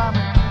pace.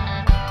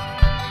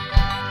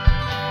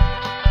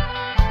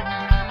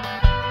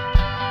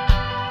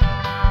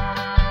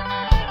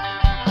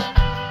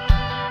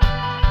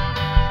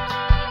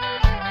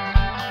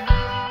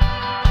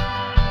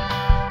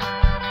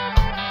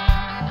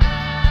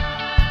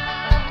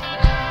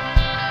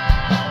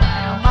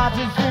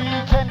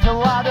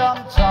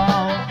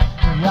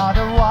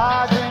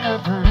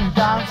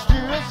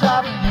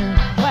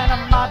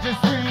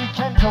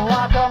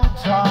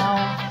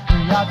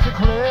 To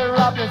clear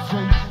up the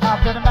street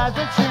after the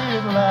message she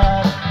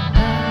left.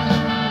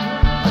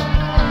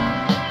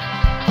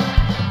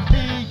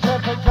 Be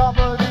careful,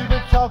 company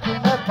we're talking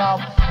about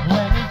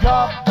when he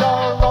got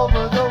all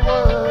over the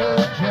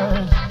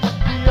workers.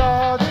 The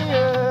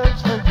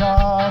audience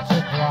forgot to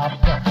clap.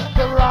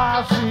 The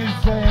rice is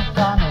thick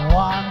and the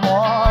wine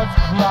was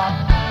crap.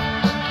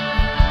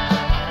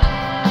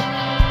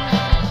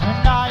 The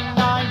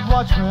night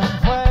watchman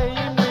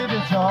playing with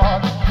the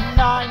dog. The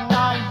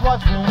night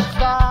watchman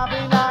starving.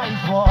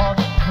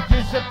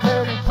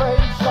 Disappearing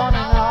face on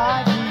an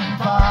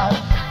ID5,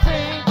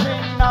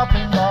 thinking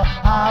nothing but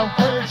how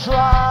could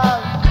try.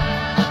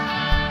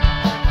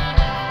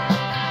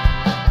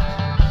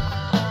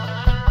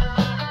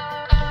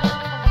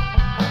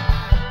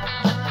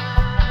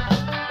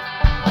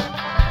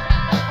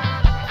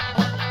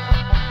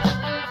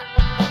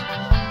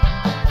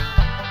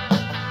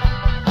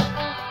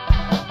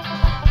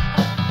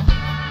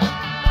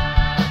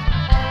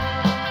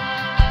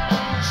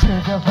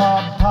 Sugar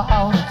bomb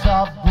pounds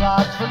of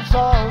blood from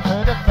soul to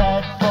the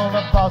bed full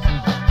of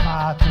bosses,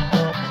 smarting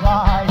up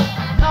lies.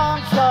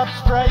 Non-stop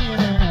spraying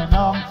in an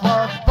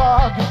unplugged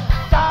box.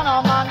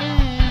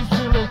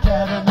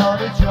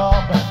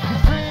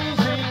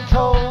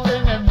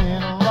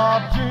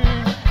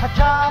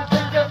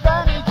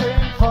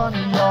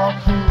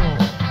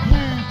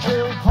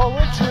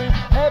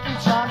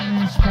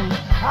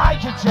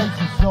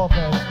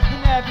 suffers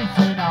in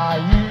everything I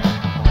eat.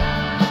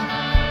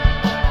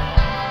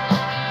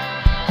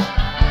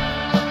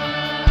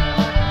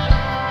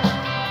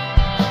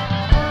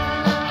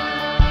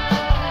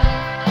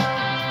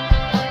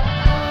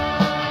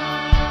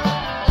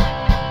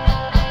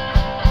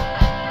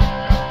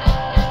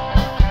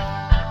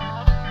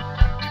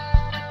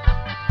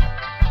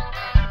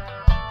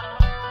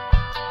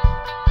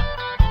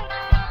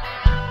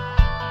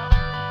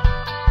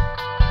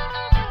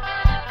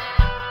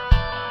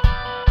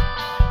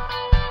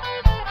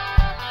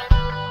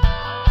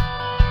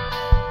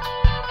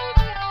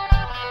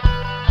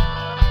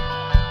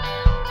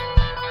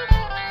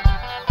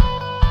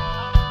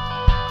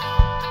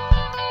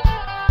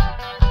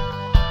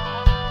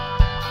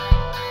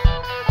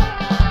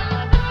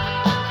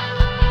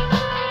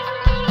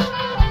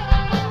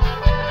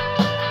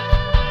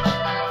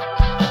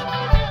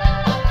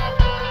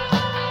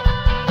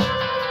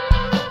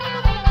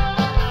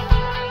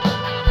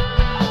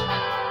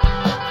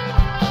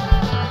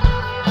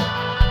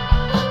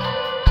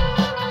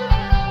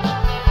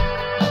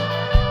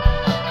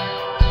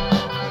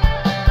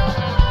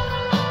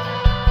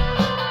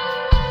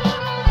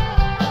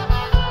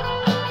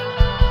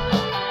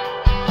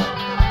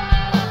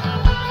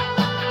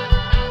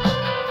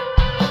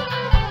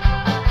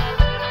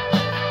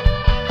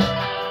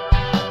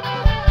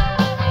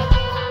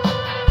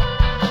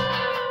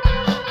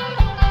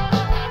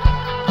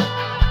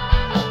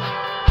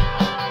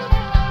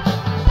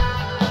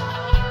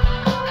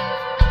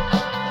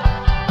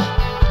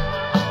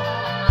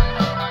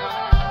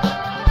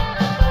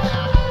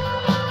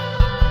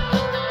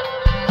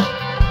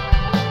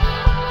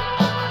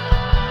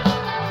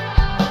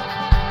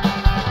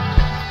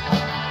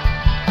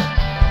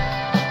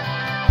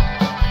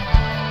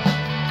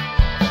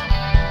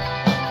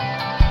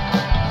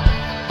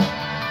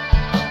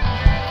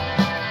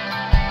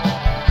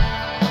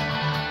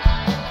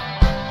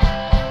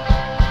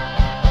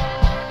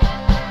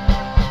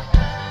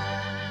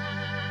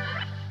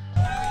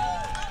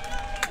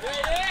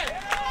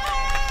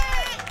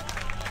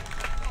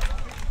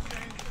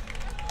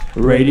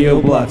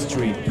 Radio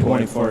Bloodstream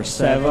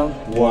 24/7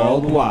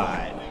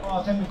 worldwide. Well,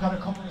 I think we've got a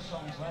couple of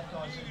songs left,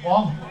 or is it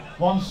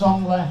one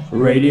song left?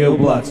 Radio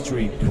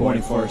Bloodstream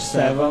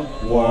 24/7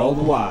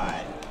 worldwide.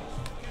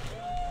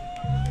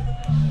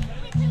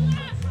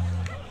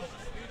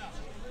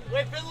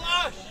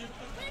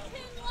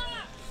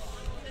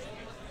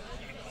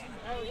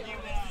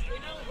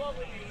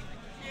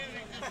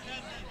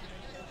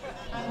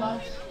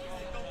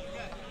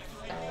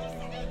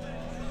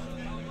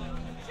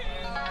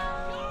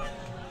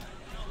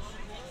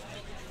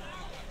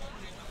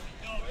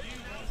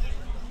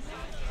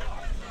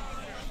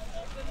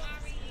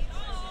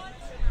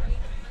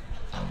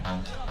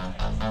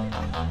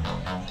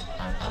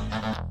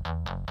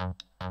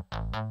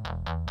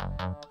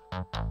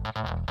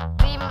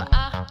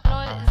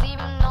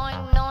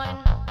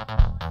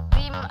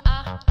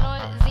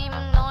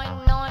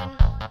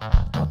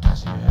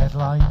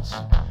 Headlights,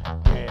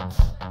 depth,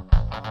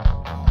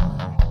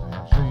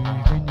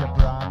 breathing your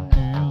brand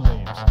new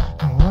lips.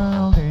 The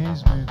world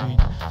is moving,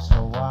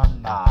 so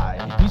am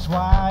I. This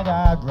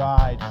wide-eyed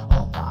ride,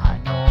 oh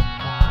mine, oh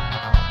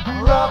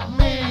mine. Wrap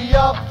me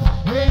up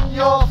in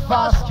your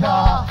fast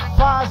car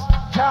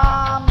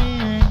me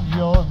in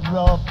your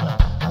rub.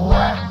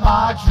 Wet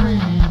my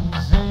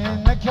dreams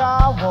in the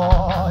car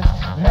wash,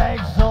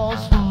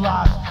 exhaust the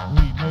last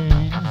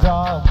remains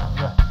of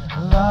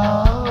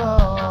love.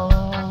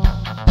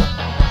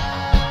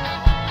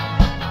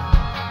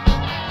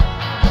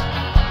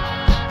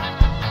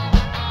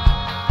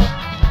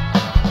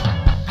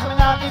 Coming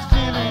out this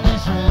feeling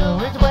is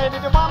real. It's the way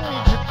that you want me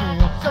to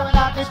feel. Coming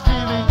out this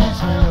feeling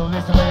is real.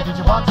 It's the way that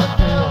you want me to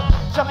feel.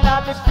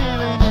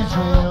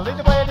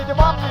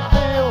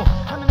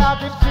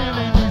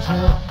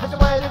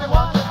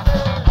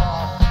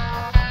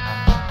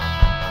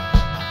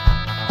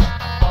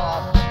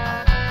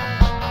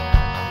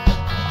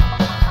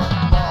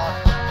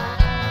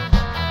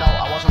 No,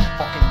 I wasn't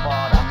fucking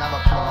bored. I'm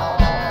never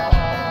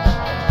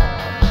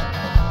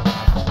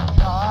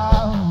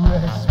I'll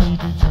rest me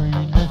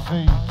between the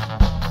feet.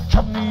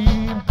 Cut me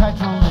in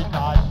petrol at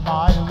night,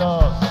 my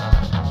love.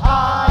 I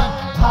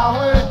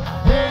powered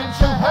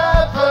into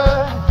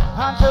heaven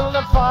until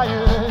the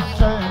fire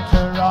turned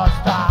to rust.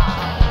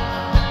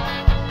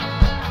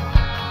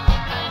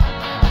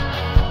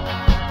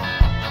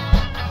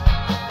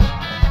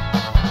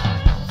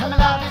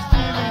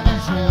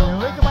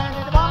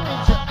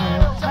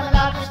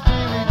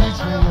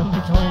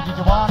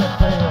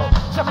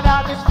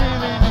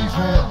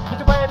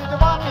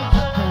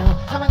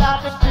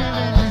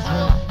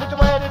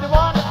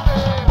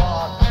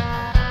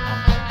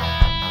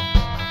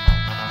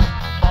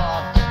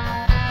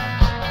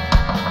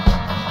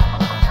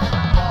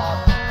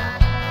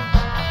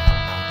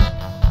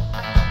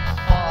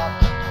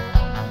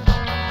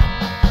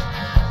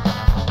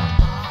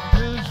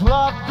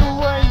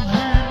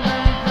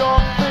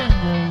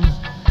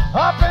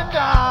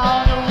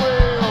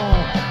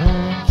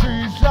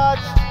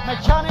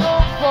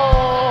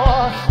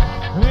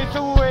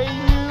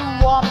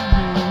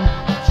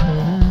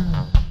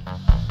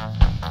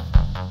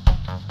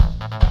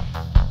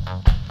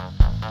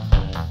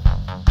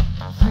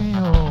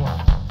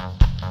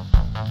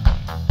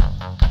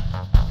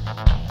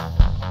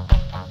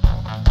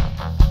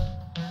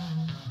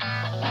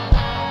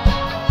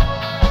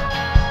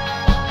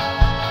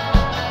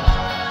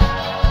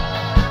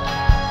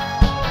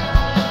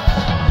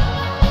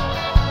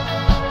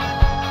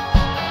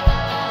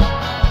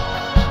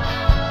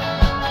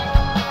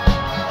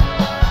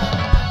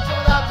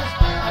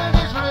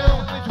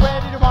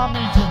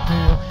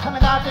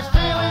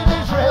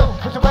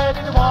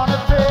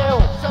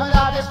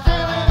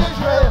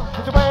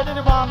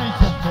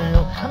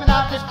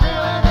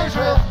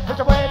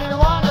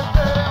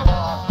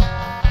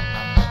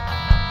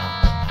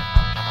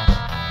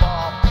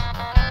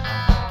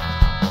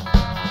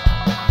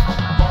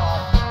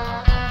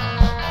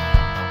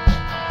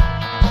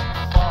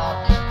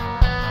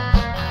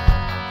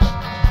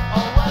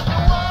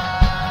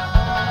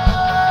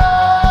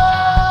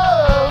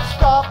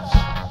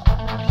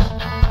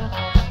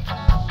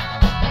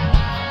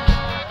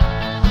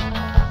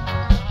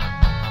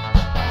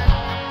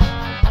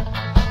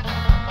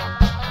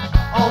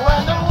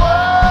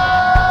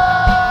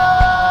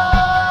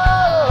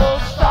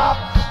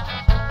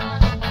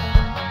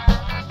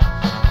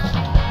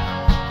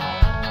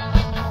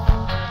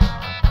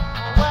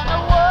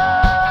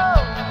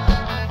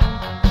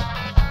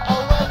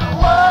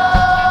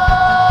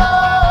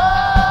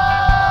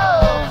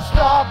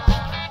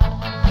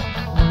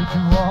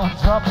 on,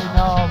 dropping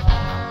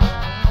off.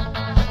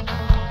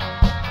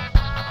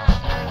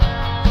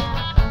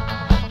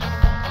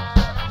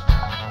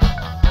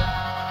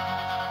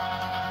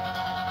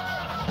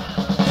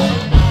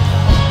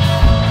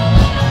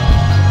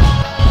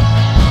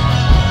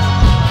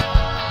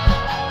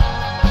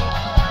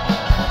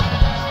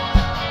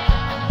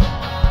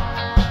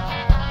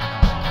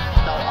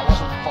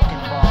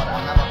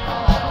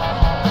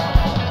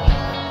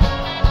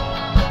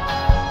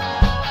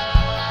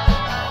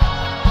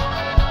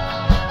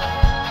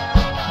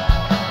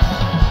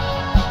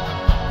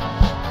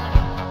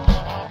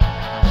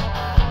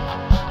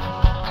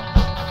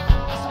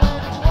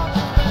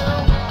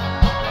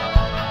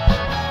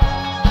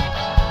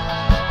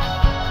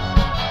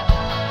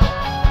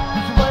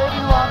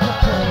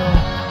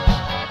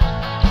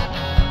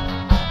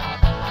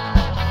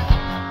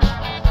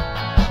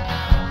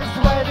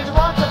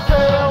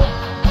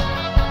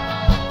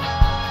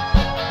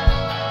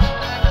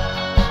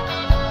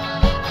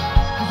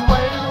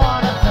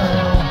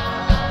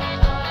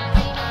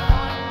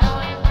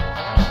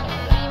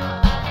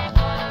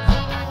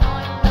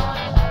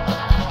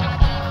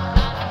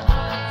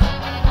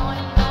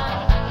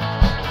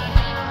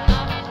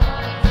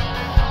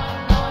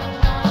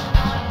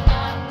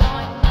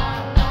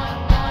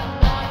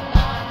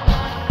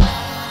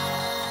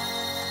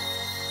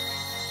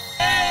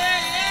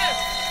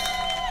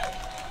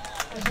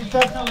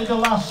 Definitely the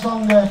last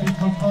song there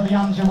before he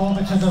hands you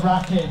over to the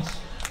rackets.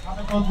 Have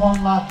a good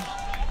one, lad.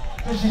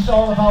 This is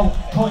all about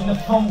putting the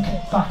funk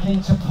back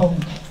into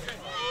punk.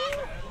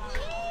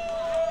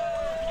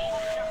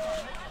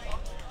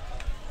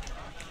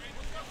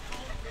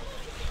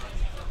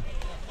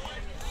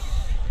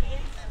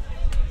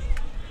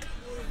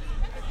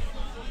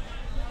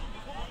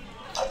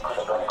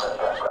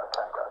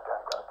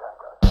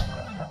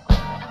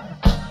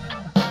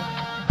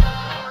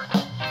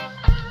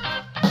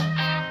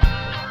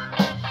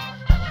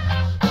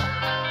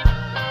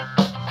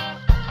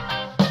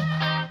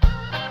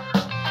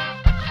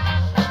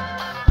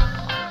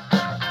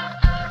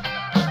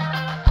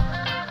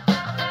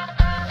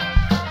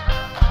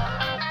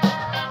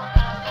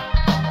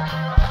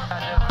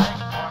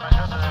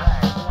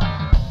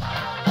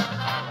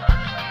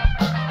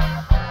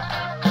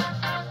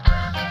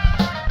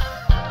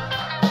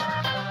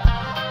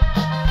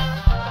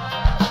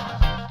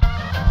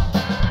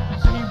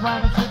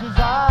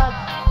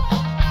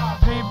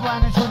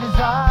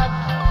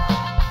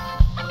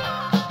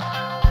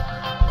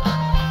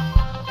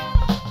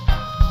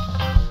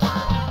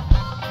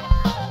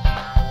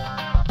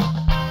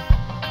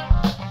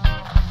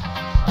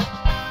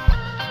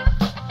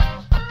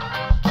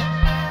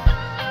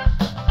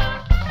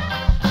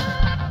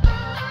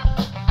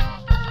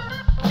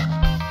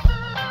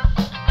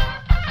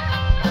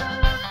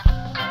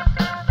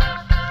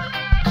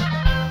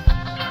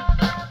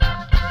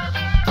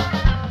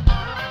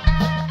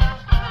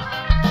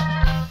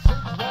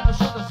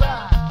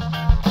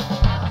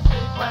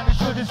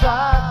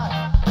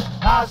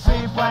 I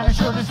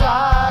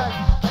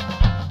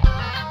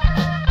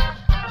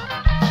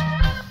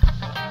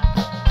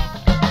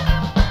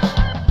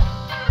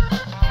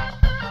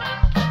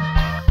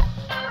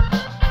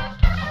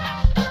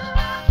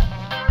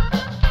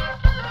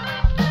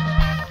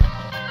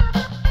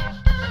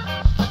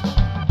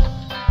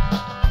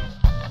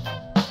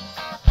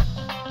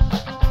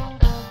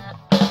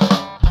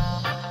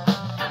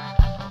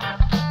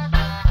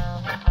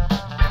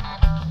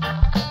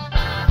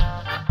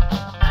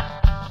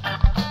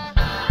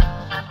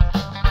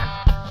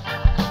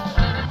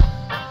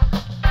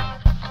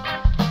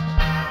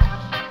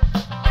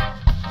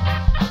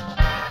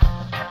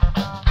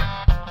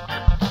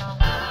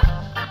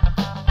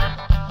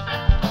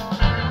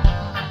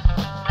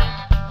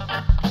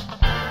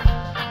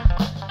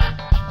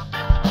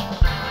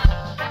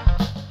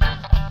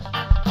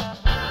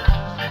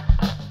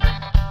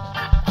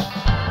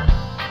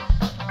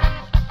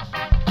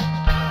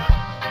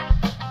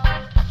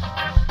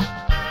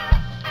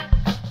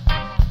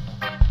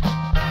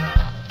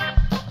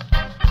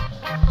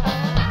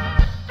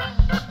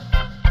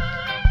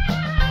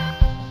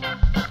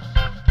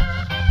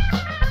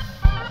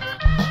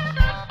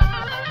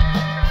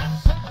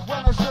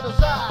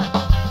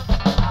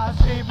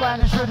sleep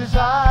when I should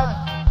decide.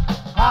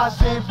 I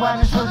sleep when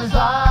I should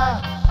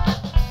decide.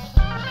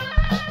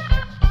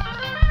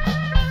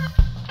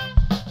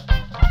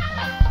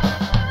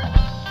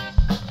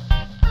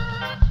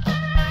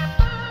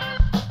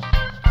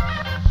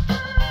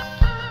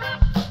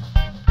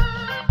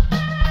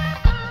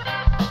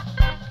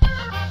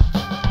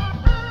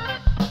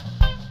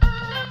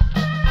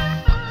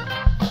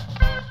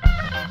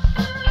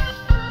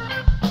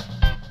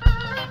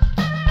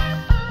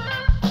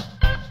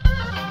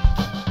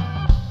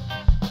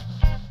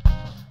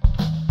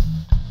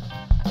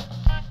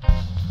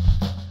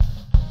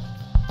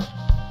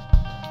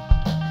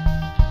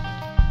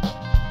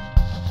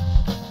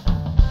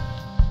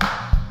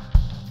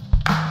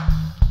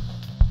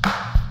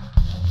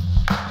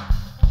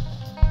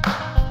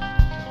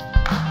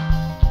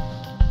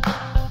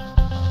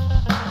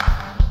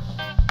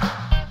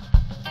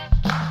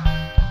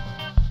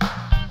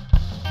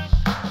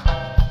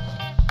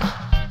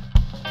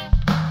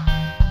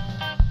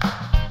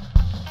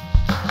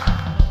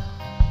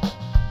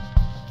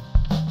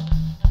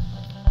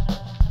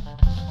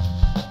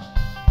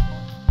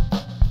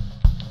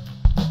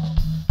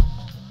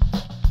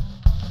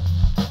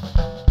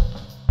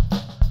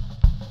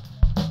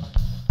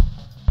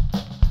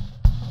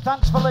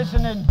 Thanks for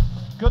listening.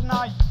 Good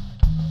night.